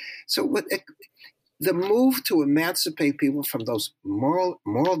sincere? So the move to emancipate people from those moral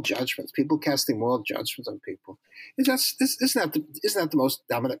judgments, people casting moral judgments on people, isn't that the most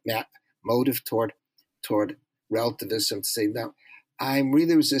dominant motive toward relativism? To say, no, I'm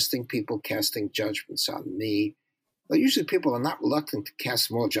really resisting people casting judgments on me. Well, usually people are not reluctant to cast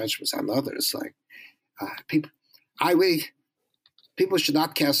moral judgments on others. Like people should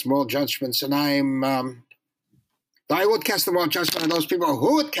not cast moral judgments, and I would cast the moral judgment on those people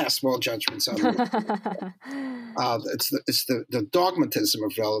who would cast moral judgments on me. It's the dogmatism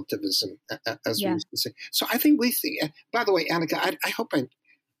of relativism, as we used to say. So I think we think. By the way, Annika, I hope I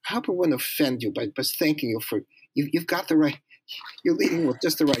wouldn't offend you by thanking you for you've got the right. You're leading with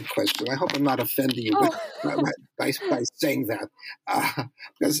just the right question. I hope I'm not offending you by saying that,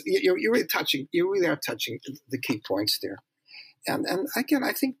 because you're really touching. You really are touching the key points there. And again,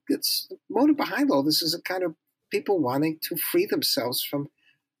 I think it's the motive behind all this is a kind of people wanting to free themselves from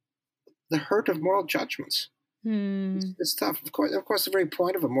the hurt of moral judgments. It's tough. Of course, the very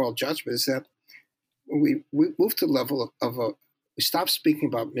point of a moral judgment is that we move to the level of we stop speaking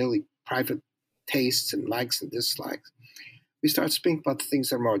about merely private tastes and likes and dislikes. We start speaking about things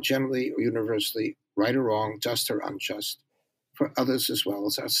that are more generally or universally right or wrong, just or unjust, for others as well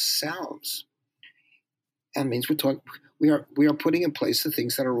as ourselves. That means we are putting in place the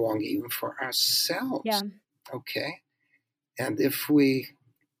things that are wrong even for ourselves. Yeah. Okay. And if we,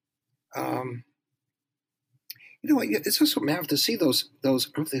 it's also a matter to see those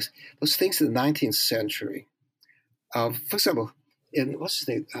things in the 19th century. For example, in what's his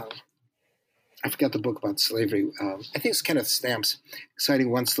name? I forgot the book about slavery. I think it's Kenneth Stamps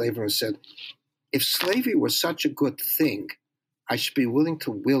citing one slaver who said, "If slavery were such a good thing, I should be willing to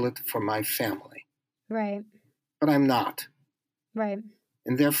will it for my family. Right. But I'm not. Right.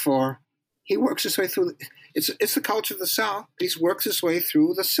 And therefore, he works his way through. It's the culture of the South. He works his way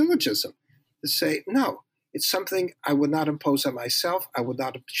through the syllogism to say, no, it's something I would not impose on myself.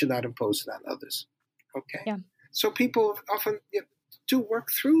 Should not impose it on others. Okay. Yeah. So people often do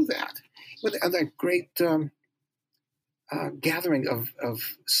work through that. With that great gathering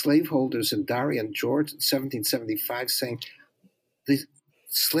of slaveholders in Darien, Georgia, in 1775, saying the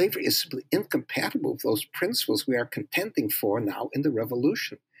slavery is simply incompatible with those principles we are contending for now in the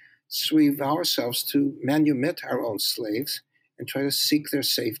revolution. So we vow ourselves to manumit our own slaves and try to seek their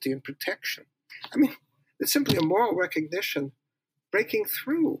safety and protection. I mean, it's simply a moral recognition breaking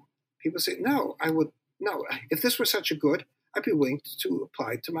through. People say, no, if this were such a good, I'd be willing to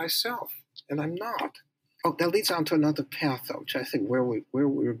apply it to myself, and I'm not. Oh, that leads on to another path, though, which I think where we're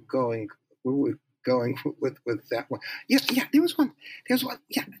going with that one. Yeah, there was one. I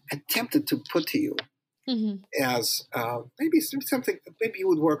attempted to put to you as maybe something maybe you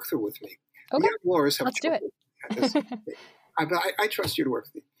would work through with me. Okay, Lawyers have let's do it. I trust you to work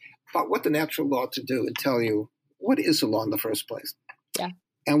with me about what the natural law to do and tell you what is the law in the first place. Yeah.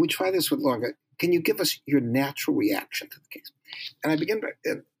 And we try this with law. Can you give us your natural reaction to the case? And I begin by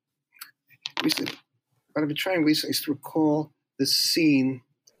recently, what I've been trying recently is to recall the scene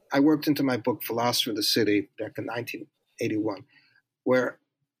I worked into my book, Philosopher of the City, back in 1981, where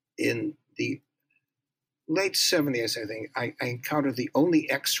in the late 70s, I think, I encountered the only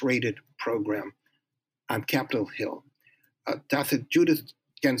X-rated program on Capitol Hill. Dr. Judith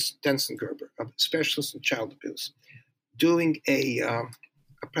Denson-Gerber, a specialist in child abuse, doing a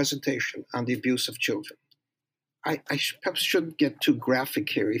presentation on the abuse of children. I perhaps shouldn't get too graphic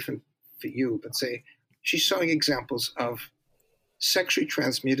here, even for you, but say she's showing examples of sexually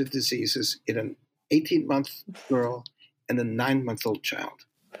transmitted diseases in an 18-month girl and a 9-month-old child.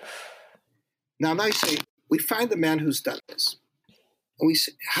 Now you say, we find the man who's done this. And we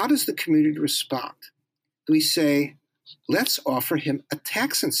say, how does the community respond? Do we say, let's offer him a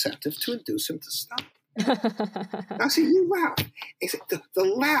tax incentive to induce him to stop? Now, see, you laugh. The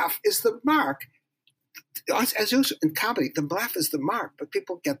laugh is the mark. As usual in comedy, the laugh is the mark, but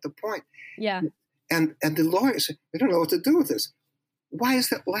people get the point. Yeah. And the lawyers say, we don't know what to do with this. Why is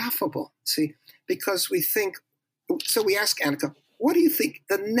that laughable? See, because we think, so we ask Annika, what do you think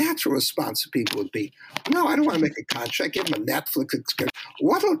the natural response of people would be? No, I don't want to make a contract. Give them a Netflix experience.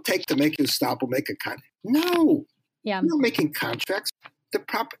 What will it take to make you stop or make a contract? No. Yeah. We're not making contracts.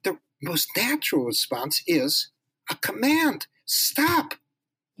 The most natural response is a command. Stop.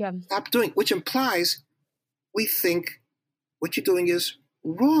 Yeah. Stop doing, which implies we think what you're doing is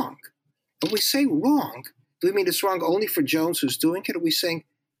wrong. When we say wrong, do we mean it's wrong only for Jones who's doing it? Or are we saying,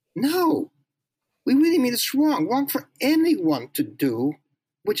 no, we really mean it's wrong for anyone to do,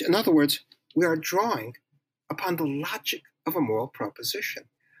 which, in other words, we are drawing upon the logic of a moral proposition.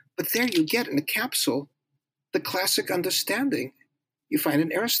 But there you get in a capsule the classic understanding you find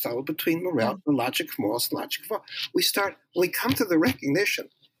in Aristotle between morality, the logic of morals, and the logic of law. When we come to the recognition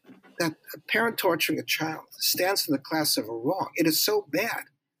that a parent torturing a child stands in the class of a wrong, it is so bad,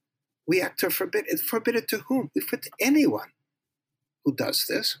 we act to forbid it. Forbid it to whom? We forbid to anyone who does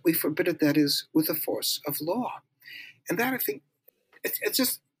this. We forbid it, that is, with the force of law. And that, I think, it's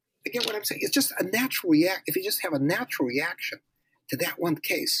just, again, what I'm saying, it's just a natural reaction. If you just have a natural reaction to that one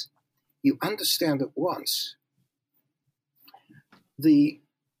case, you understand at once the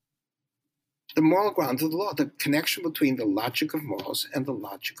moral ground of the law, the connection between the logic of morals and the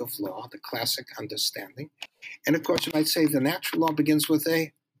logic of law, the classic understanding. And of course, you might say the natural law begins with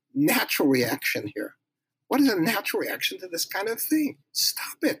a natural reaction here. What is a natural reaction to this kind of thing?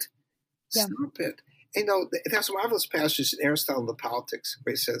 Stop it. Yeah. Stop it. You know, there's a marvelous passage in Aristotle in the Politics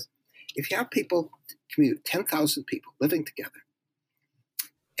where he says, if you have people, 10,000 people living together,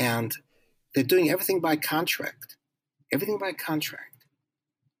 and they're doing everything by contract,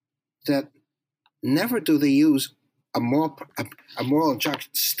 that never do they use a moral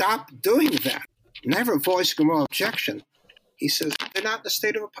objection. Stop doing that. Never voice a moral objection. He says they're not in a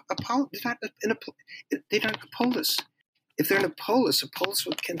state of they're not in a polis. If they're in a polis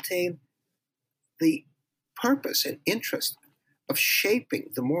would contain the purpose and interest of shaping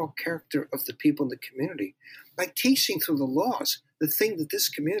the moral character of the people in the community by teaching through the laws the thing that this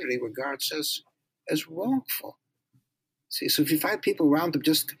community regards as wrongful. See, so if you find people around them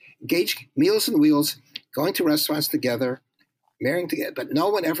just engage meals and wheels, going to restaurants together, marrying together, but no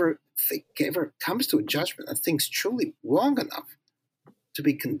one ever comes to a judgment and thinks truly wrong enough to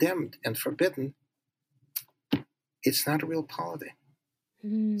be condemned and forbidden, it's not a real polity.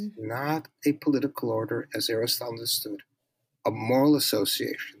 It's not a political order as Aristotle understood, a moral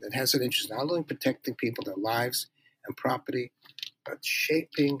association that has an interest not only in protecting people, their lives and property, but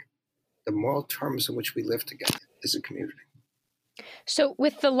shaping the moral terms in which we live together as a community. So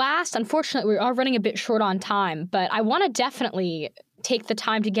with the last, unfortunately, we are running a bit short on time, but I want to definitely take the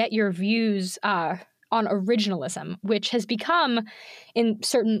time to get your views on originalism, which has become, in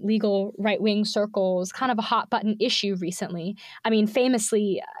certain legal right-wing circles, kind of a hot-button issue recently. I mean,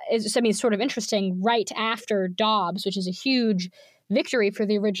 famously, it's sort of interesting, right after Dobbs, which is a huge victory for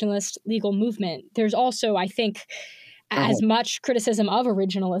the originalist legal movement, there's also, I think, as much criticism of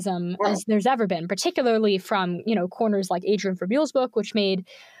originalism as there's ever been, particularly from, corners like Adrian Vermeule's book, which made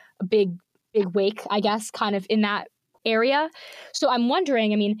a big wake, I guess, kind of in that area. So I'm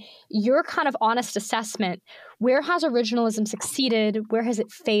wondering, I mean, your kind of honest assessment, where has originalism succeeded? Where has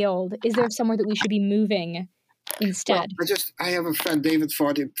it failed? Is there somewhere that we should be moving instead? Well, I have a friend, David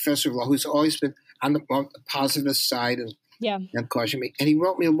Forty, professor of law, who's always been on the positivist side and cautioning me. And he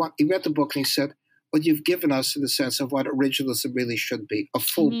wrote me he read the book and he said, what you've given us in the sense of what originalism really should be, a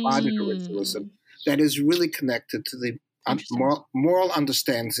full-bodied originalism that is really connected to the moral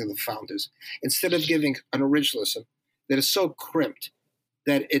understandings of the founders, instead of giving an originalism that is so crimped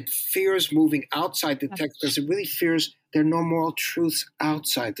that it fears moving outside the text because it really fears there are no moral truths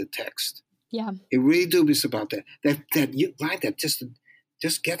outside the text. Yeah. It really dubious about that. That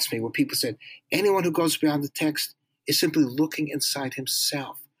just gets me when people said anyone who goes beyond the text is simply looking inside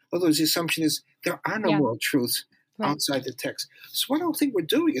himself. In other words, the assumption is there are no moral truths outside the text. So what I don't think we're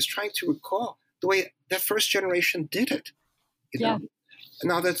doing is trying to recall the way that first generation did it. You know?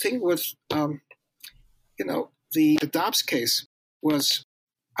 Now, the thing with, the Dobbs case was,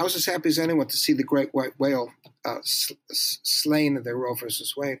 I was as happy as anyone to see the great white whale slain in the Roe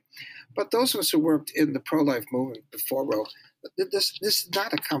versus Wade. But those of us who worked in the pro-life movement before Roe, this did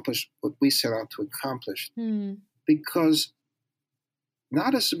not accomplish what we set out to accomplish. Because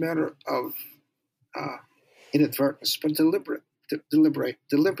not as a matter of inadvertence, but deliberately,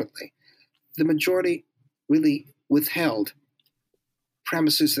 the majority really withheld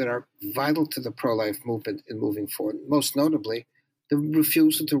premises that are vital to the pro-life movement in moving forward. Most notably, the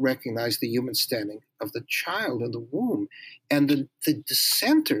refusal to recognize the human standing of the child in the womb. And the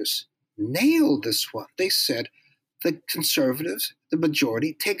dissenters nailed this one. They said the conservatives, the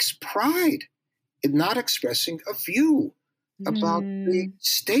majority, takes pride in not expressing a view about the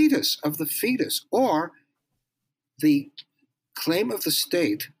status of the fetus or the claim of the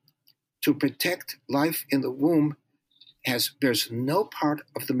state to protect life in the womb bears no part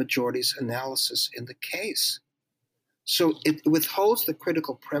of the majority's analysis in the case. So it withholds the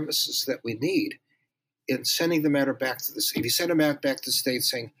critical premises that we need in sending the matter back to the state. If you send a matter back to the state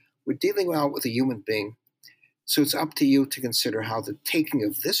saying, we're dealing now with a human being, so it's up to you to consider how the taking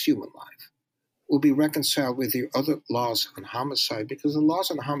of this human life will be reconciled with your other laws on homicide, because the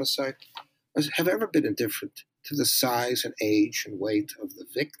laws on homicide have ever been indifferent to the size and age and weight of the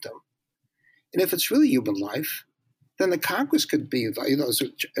victim. And if it's really human life, then the Congress could be,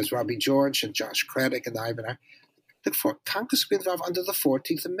 as Robbie George and Josh Craddock and Ivan, the Congress could be involved under the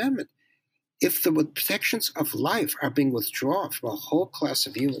 14th Amendment. If the protections of life are being withdrawn from a whole class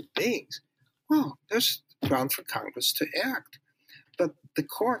of human beings, well, there's ground for Congress to act. But the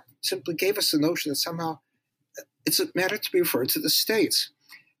court simply gave us the notion that somehow it's a matter to be referred to the states,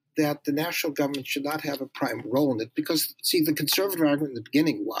 that the national government should not have a prime role in it. Because, see, the conservative argument in the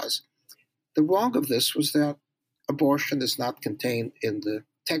beginning was the wrong of this was that abortion is not contained in the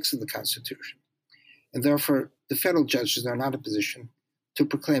text of the Constitution. And therefore, the federal judges are not in a position to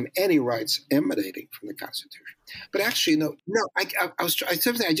proclaim any rights emanating from the Constitution. But actually, no.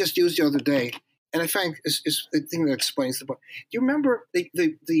 Something I just used the other day, and I find is the thing that explains the book. Do you remember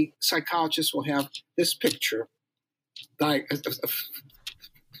the psychologists will have this picture, like a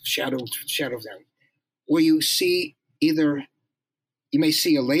shadow down, where you see either you may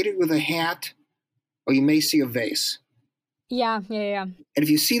see a lady with a hat, or you may see a vase. Yeah. And if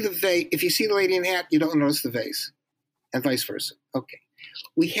you see the lady in the hat, you don't notice the vase, and vice versa. Okay,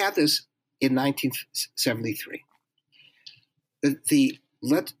 we had this in 1973. The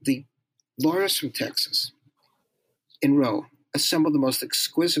lawyers from Texas in Roe assembled the most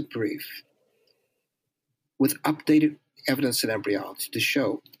exquisite brief with updated evidence in embryology to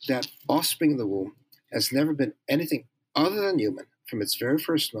show that offspring in the womb has never been anything other than human from its very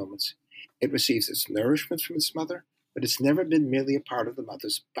first moments. It receives its nourishment from its mother, but it's never been merely a part of the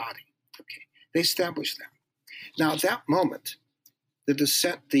mother's body. Okay, they established that. Now, at that moment,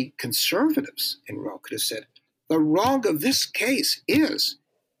 the conservatives in Roe could have said, the wrong of this case is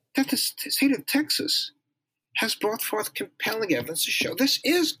that the state of Texas has brought forth compelling evidence to show this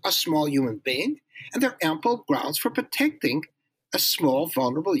is a small human being, and there are ample grounds for protecting a small,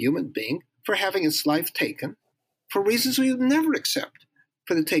 vulnerable human being for having its life taken for reasons we would never accept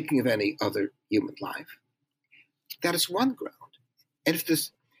for the taking of any other human life. That is one ground.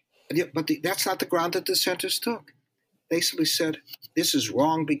 But that's not the ground that the dissenters took. They simply said, this is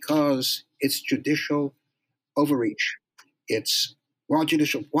wrong because it's judicial overreach. It's raw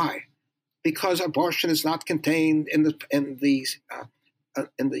judicial. Why? Because abortion is not contained in the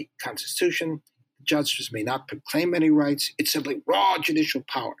Constitution. Judges may not proclaim any rights. It's simply raw judicial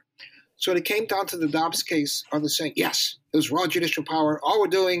power. So when it came down to the Dobbs case, are they saying, yes, it was raw judicial power. All we're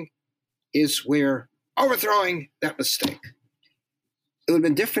doing is we're overthrowing that mistake. It would have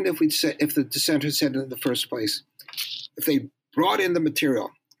been different if the dissenters said in the first place, if they brought in the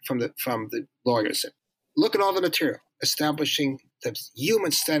material from the lawyers, look at all the material establishing the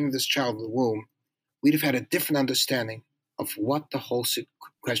human standing of this child in the womb, we'd have had a different understanding of what the whole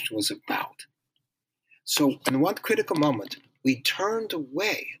question was about. So in one critical moment, we turned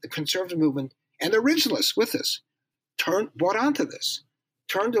away the conservative movement And the originalists with this bought onto this,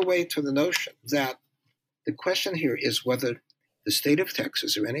 turned away to the notion that the question here is whether the state of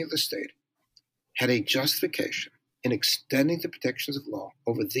Texas or any other state had a justification in extending the protections of law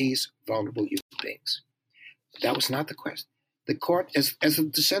over these vulnerable human beings. That was not the question. The court, as the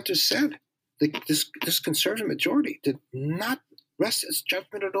dissenters said, this conservative majority did not rest its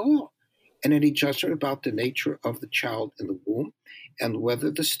judgment at all in any judgment about the nature of the child in the womb and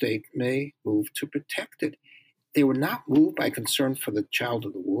whether the state may move to protect it. They were not moved by concern for the child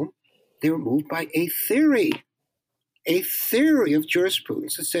in the womb. They were moved by a theory of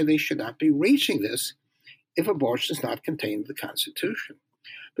jurisprudence that said they should not be reaching this if abortion is not contained in the Constitution.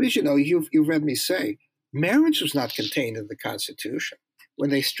 But as you know, you've read me say, marriage was not contained in the Constitution when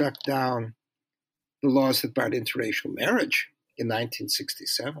they struck down the laws that barred interracial marriage in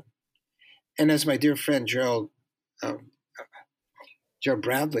 1967. And as my dear friend Joe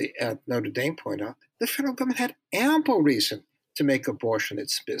Bradley at Notre Dame pointed out, the federal government had ample reason to make abortion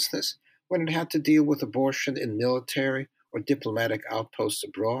its business when it had to deal with abortion in military or diplomatic outposts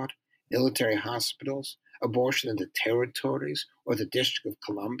abroad, military hospitals, abortion in the territories or the District of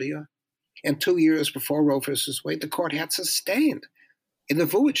Columbia. And 2 years before Roe v. Wade, the court had sustained, in the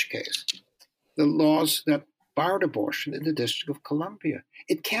Vuitch case, the laws that barred abortion in the District of Columbia.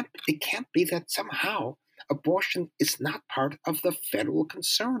 It can't be that somehow abortion is not part of the federal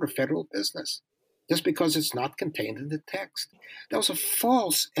concern or federal business just because it's not contained in the text. That was a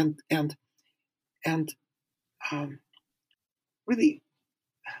false and really,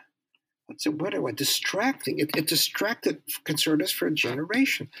 distracting. It distracted conservatives for a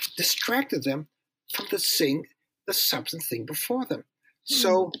generation, distracted them from the substance thing before them.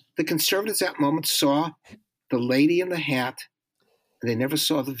 So the conservatives at that moment saw the lady in the hat, and they never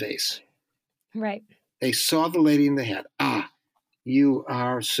saw the vase. Right. They saw the lady in the hat. You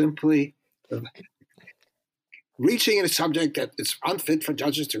are simply reaching in a subject that it's unfit for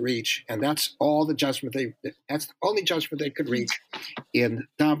judges to reach, and that's all the judgment that's the only judgment they could reach in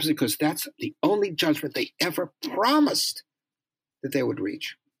Dobbs, because that's the only judgment they ever promised that they would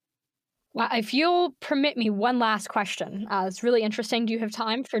reach. Well, if you'll permit me one last question. It's really interesting. Do you have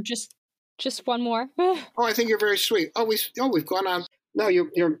time for just one more? I think you're very sweet. We've gone on. No,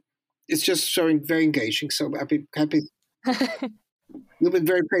 you're. It's just so very engaging. So happy. You've been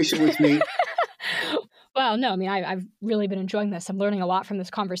very patient with me. Well, no, I mean, I've really been enjoying this. I'm learning a lot from this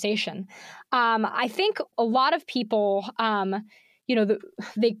conversation. I think a lot of people,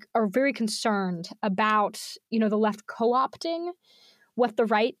 they are very concerned about, the left co-opting what the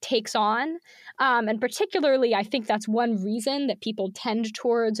right takes on. And particularly, I think that's one reason that people tend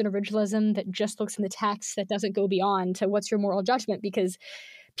towards an originalism that just looks in the text, that doesn't go beyond to what's your moral judgment, because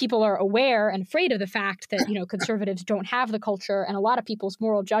people are aware and afraid of the fact that, conservatives don't have the culture, and a lot of people's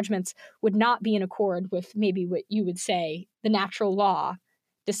moral judgments would not be in accord with maybe what you would say the natural law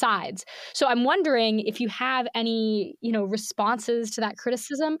decides. So I'm wondering if you have any, responses to that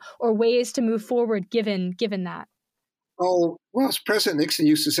criticism or ways to move forward given that. Oh, well, as President Nixon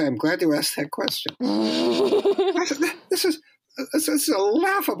used to say, I'm glad you asked that question. This is a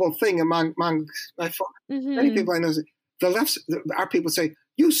laughable thing among many people I know. The left, our people say,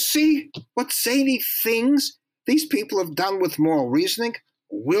 you see what zany things these people have done with moral reasoning?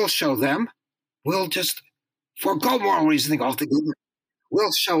 We'll show them. We'll just forego moral reasoning altogether.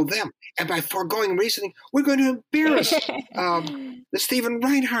 We'll show them. And by foregoing reasoning, we're going to embarrass the Stephen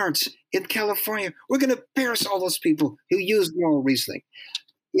Reinhardts in California. We're going to embarrass all those people who use moral reasoning.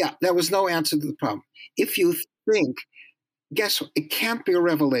 Yeah, that was no answer to the problem. If you think, guess what? It can't be a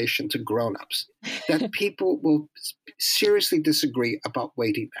revelation to grown-ups that people will seriously disagree about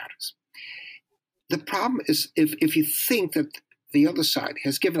weighty matters. The problem is if you think that the other side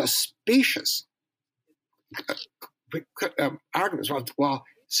has given us specious arguments while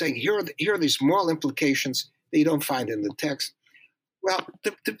saying here are these moral implications that you don't find in the text. Well,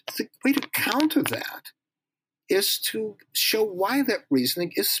 the way to counter that is to show why that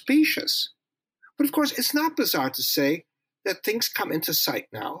reasoning is specious. But of course, it's not bizarre to say that things come into sight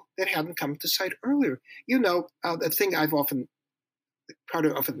now that hadn't come into sight earlier. The thing I've often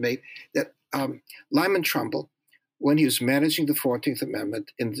made, that Lyman Trumbull, when he was managing the 14th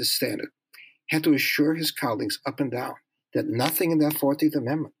Amendment in the Standard, had to assure his colleagues up and down that nothing in that 14th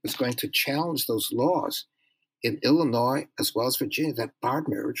Amendment was going to challenge those laws in Illinois as well as Virginia that barred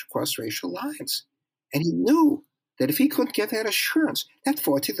marriage across racial lines. And he knew that if he couldn't get that assurance, that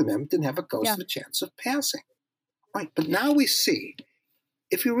 14th Amendment didn't have a ghost of a chance of passing. Right. But now we see,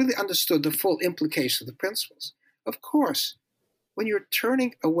 if you really understood the full implication of the principles, of course, when you're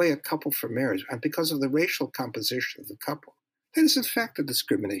turning away a couple from marriage, and because of the racial composition of the couple, That is, in fact, a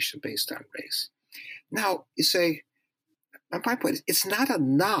discrimination based on race. Now, you say, my point is, it's not a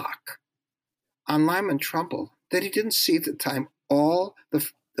knock on Lyman Trumbull that he didn't see at the time all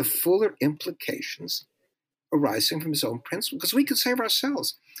the fuller implications arising from his own principle. Because we can say of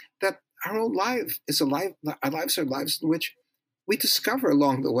ourselves that our own life is our lives are lives in which we discover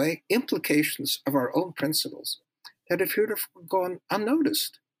along the way implications of our own principles that have heretofore gone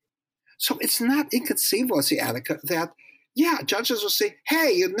unnoticed. So it's not inconceivable, as the Attica, that, judges will say,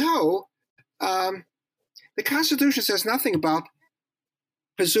 hey, the Constitution says nothing about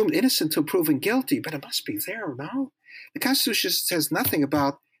presumed innocent until proven guilty, but it must be there, no? The Constitution says nothing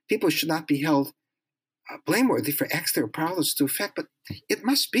about people should not be held blameworthy for acts they were powerless to effect, but it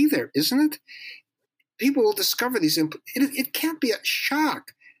must be there, isn't it? People will discover these. It can't be a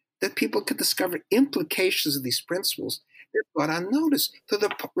shock that people can discover implications of these principles that are gone unnoticed. So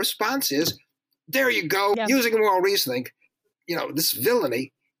the response is, there you go, using moral reasoning, this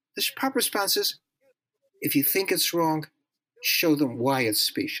villainy. The proper response is, if you think it's wrong, show them why it's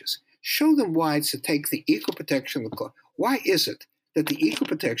specious. Show them why it's to take the Equal Protection Clause. Why is it that the Equal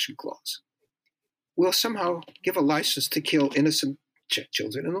Protection Clause will somehow give a license to kill innocent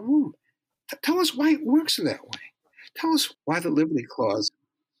children in the womb? Tell us why it works in that way. Tell us why the Liberty Clause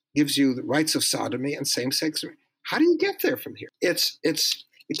gives you the rights of sodomy and same-sex. How do you get there from here? It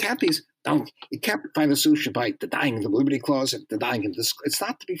can't be. No, you can't find a solution by denying the Liberty Clause and denying this. It's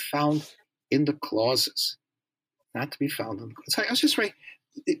not to be found in the clauses. Not to be found in the clauses. I was just right.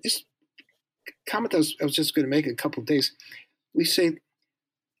 This comment I was just going to make in a couple of days. We say,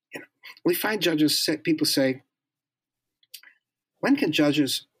 we find people say, when can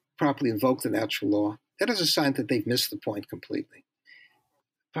judges properly invoke the natural law? That is a sign that they've missed the point completely.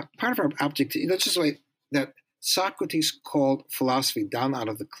 Part of our object, just like that Socrates called philosophy down out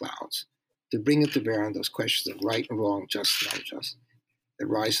of the clouds to bring it to bear on those questions of right and wrong, just and unjust, that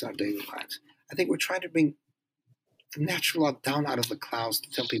rise in our daily lives. I think we're trying to bring the natural law down out of the clouds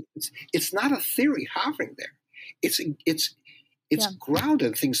to tell people it's not a theory hovering there. It's grounded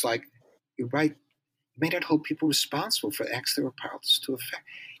in things like, you're right, you may not hold people responsible for acts they were powerless to effect.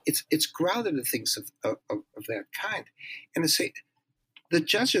 It's grounded in things of that kind. And to say the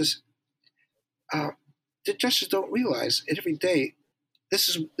judges don't realize it every day. This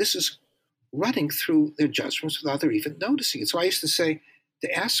is running through their judgments without their even noticing it. So I used to say,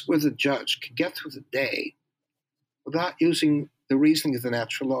 to ask whether the judge can get through the day without using the reasoning of the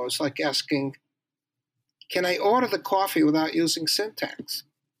natural law is like asking, can I order the coffee without using syntax?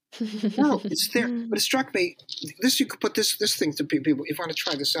 No, it's there. But it struck me, you could put this thing to people, if you want to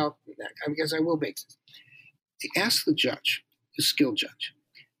try this out, because I will make this. To ask the judge, the skilled judge,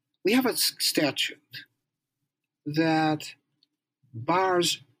 we have a statute that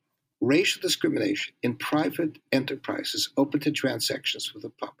bars racial discrimination in private enterprises open to transactions with the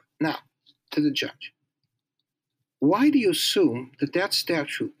public. Now, to the judge, why do you assume that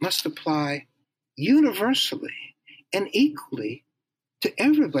statute must apply universally and equally to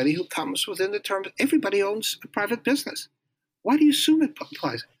everybody who comes within the term? Everybody owns a private business. Why do you assume it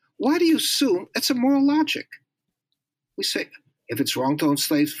applies? Why do you assume that's a moral logic? We say, if it's wrong to own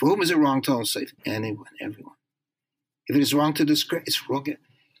slaves, for whom is it wrong to own slaves? Anyone, everyone. If it is wrong to discriminate, it's wrong.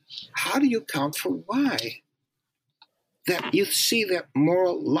 How do you account for why that you see that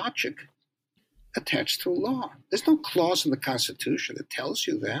moral logic attached to a law? There's no clause in the Constitution that tells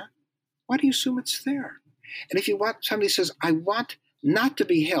you that. Why do you assume it's there? And if somebody says, I want not to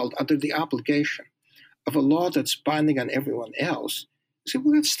be held under the obligation of a law that's binding on everyone else, you say,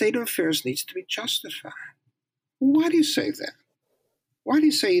 well, that state of affairs needs to be justified. Why do you say that? Why do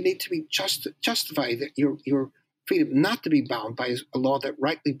you say you need to be justify that your freedom not to be bound by a law that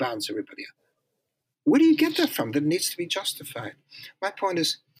rightly bounds everybody else? Where do you get that from, that it needs to be justified? My point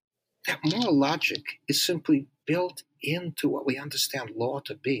is that moral logic is simply built into what we understand law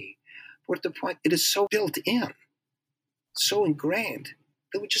to be. We're at the point it is so built in, so ingrained,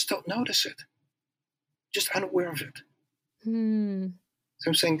 that we just don't notice it, just unaware of it. So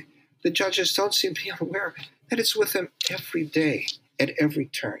I'm saying the judges don't seem to be unaware that it's with them every day, at every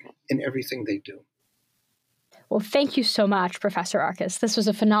turn, in everything they do. Well, thank you so much, Professor Arkes. This was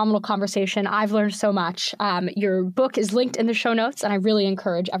a phenomenal conversation. I've learned so much. Your book is linked in the show notes, and I really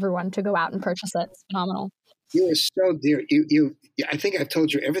encourage everyone to go out and purchase it. It's phenomenal. You are so dear. I think I've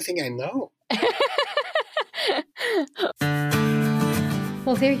told you everything I know.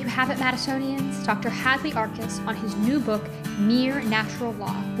 Well, there you have it, Madisonians. Dr. Hadley Arkes on his new book, Mere Natural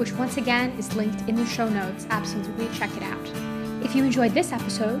Law, which once again is linked in the show notes. Absolutely check it out. If you enjoyed this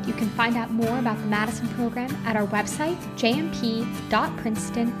episode, you can find out more about the Madison program at our website,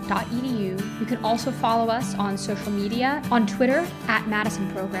 jmp.princeton.edu. You can also follow us on social media, on Twitter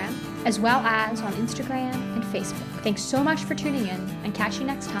 @Madison Program, as well as on Instagram and Facebook. Thanks so much for tuning in, and catch you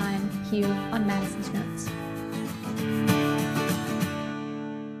next time here on Madison's Notes.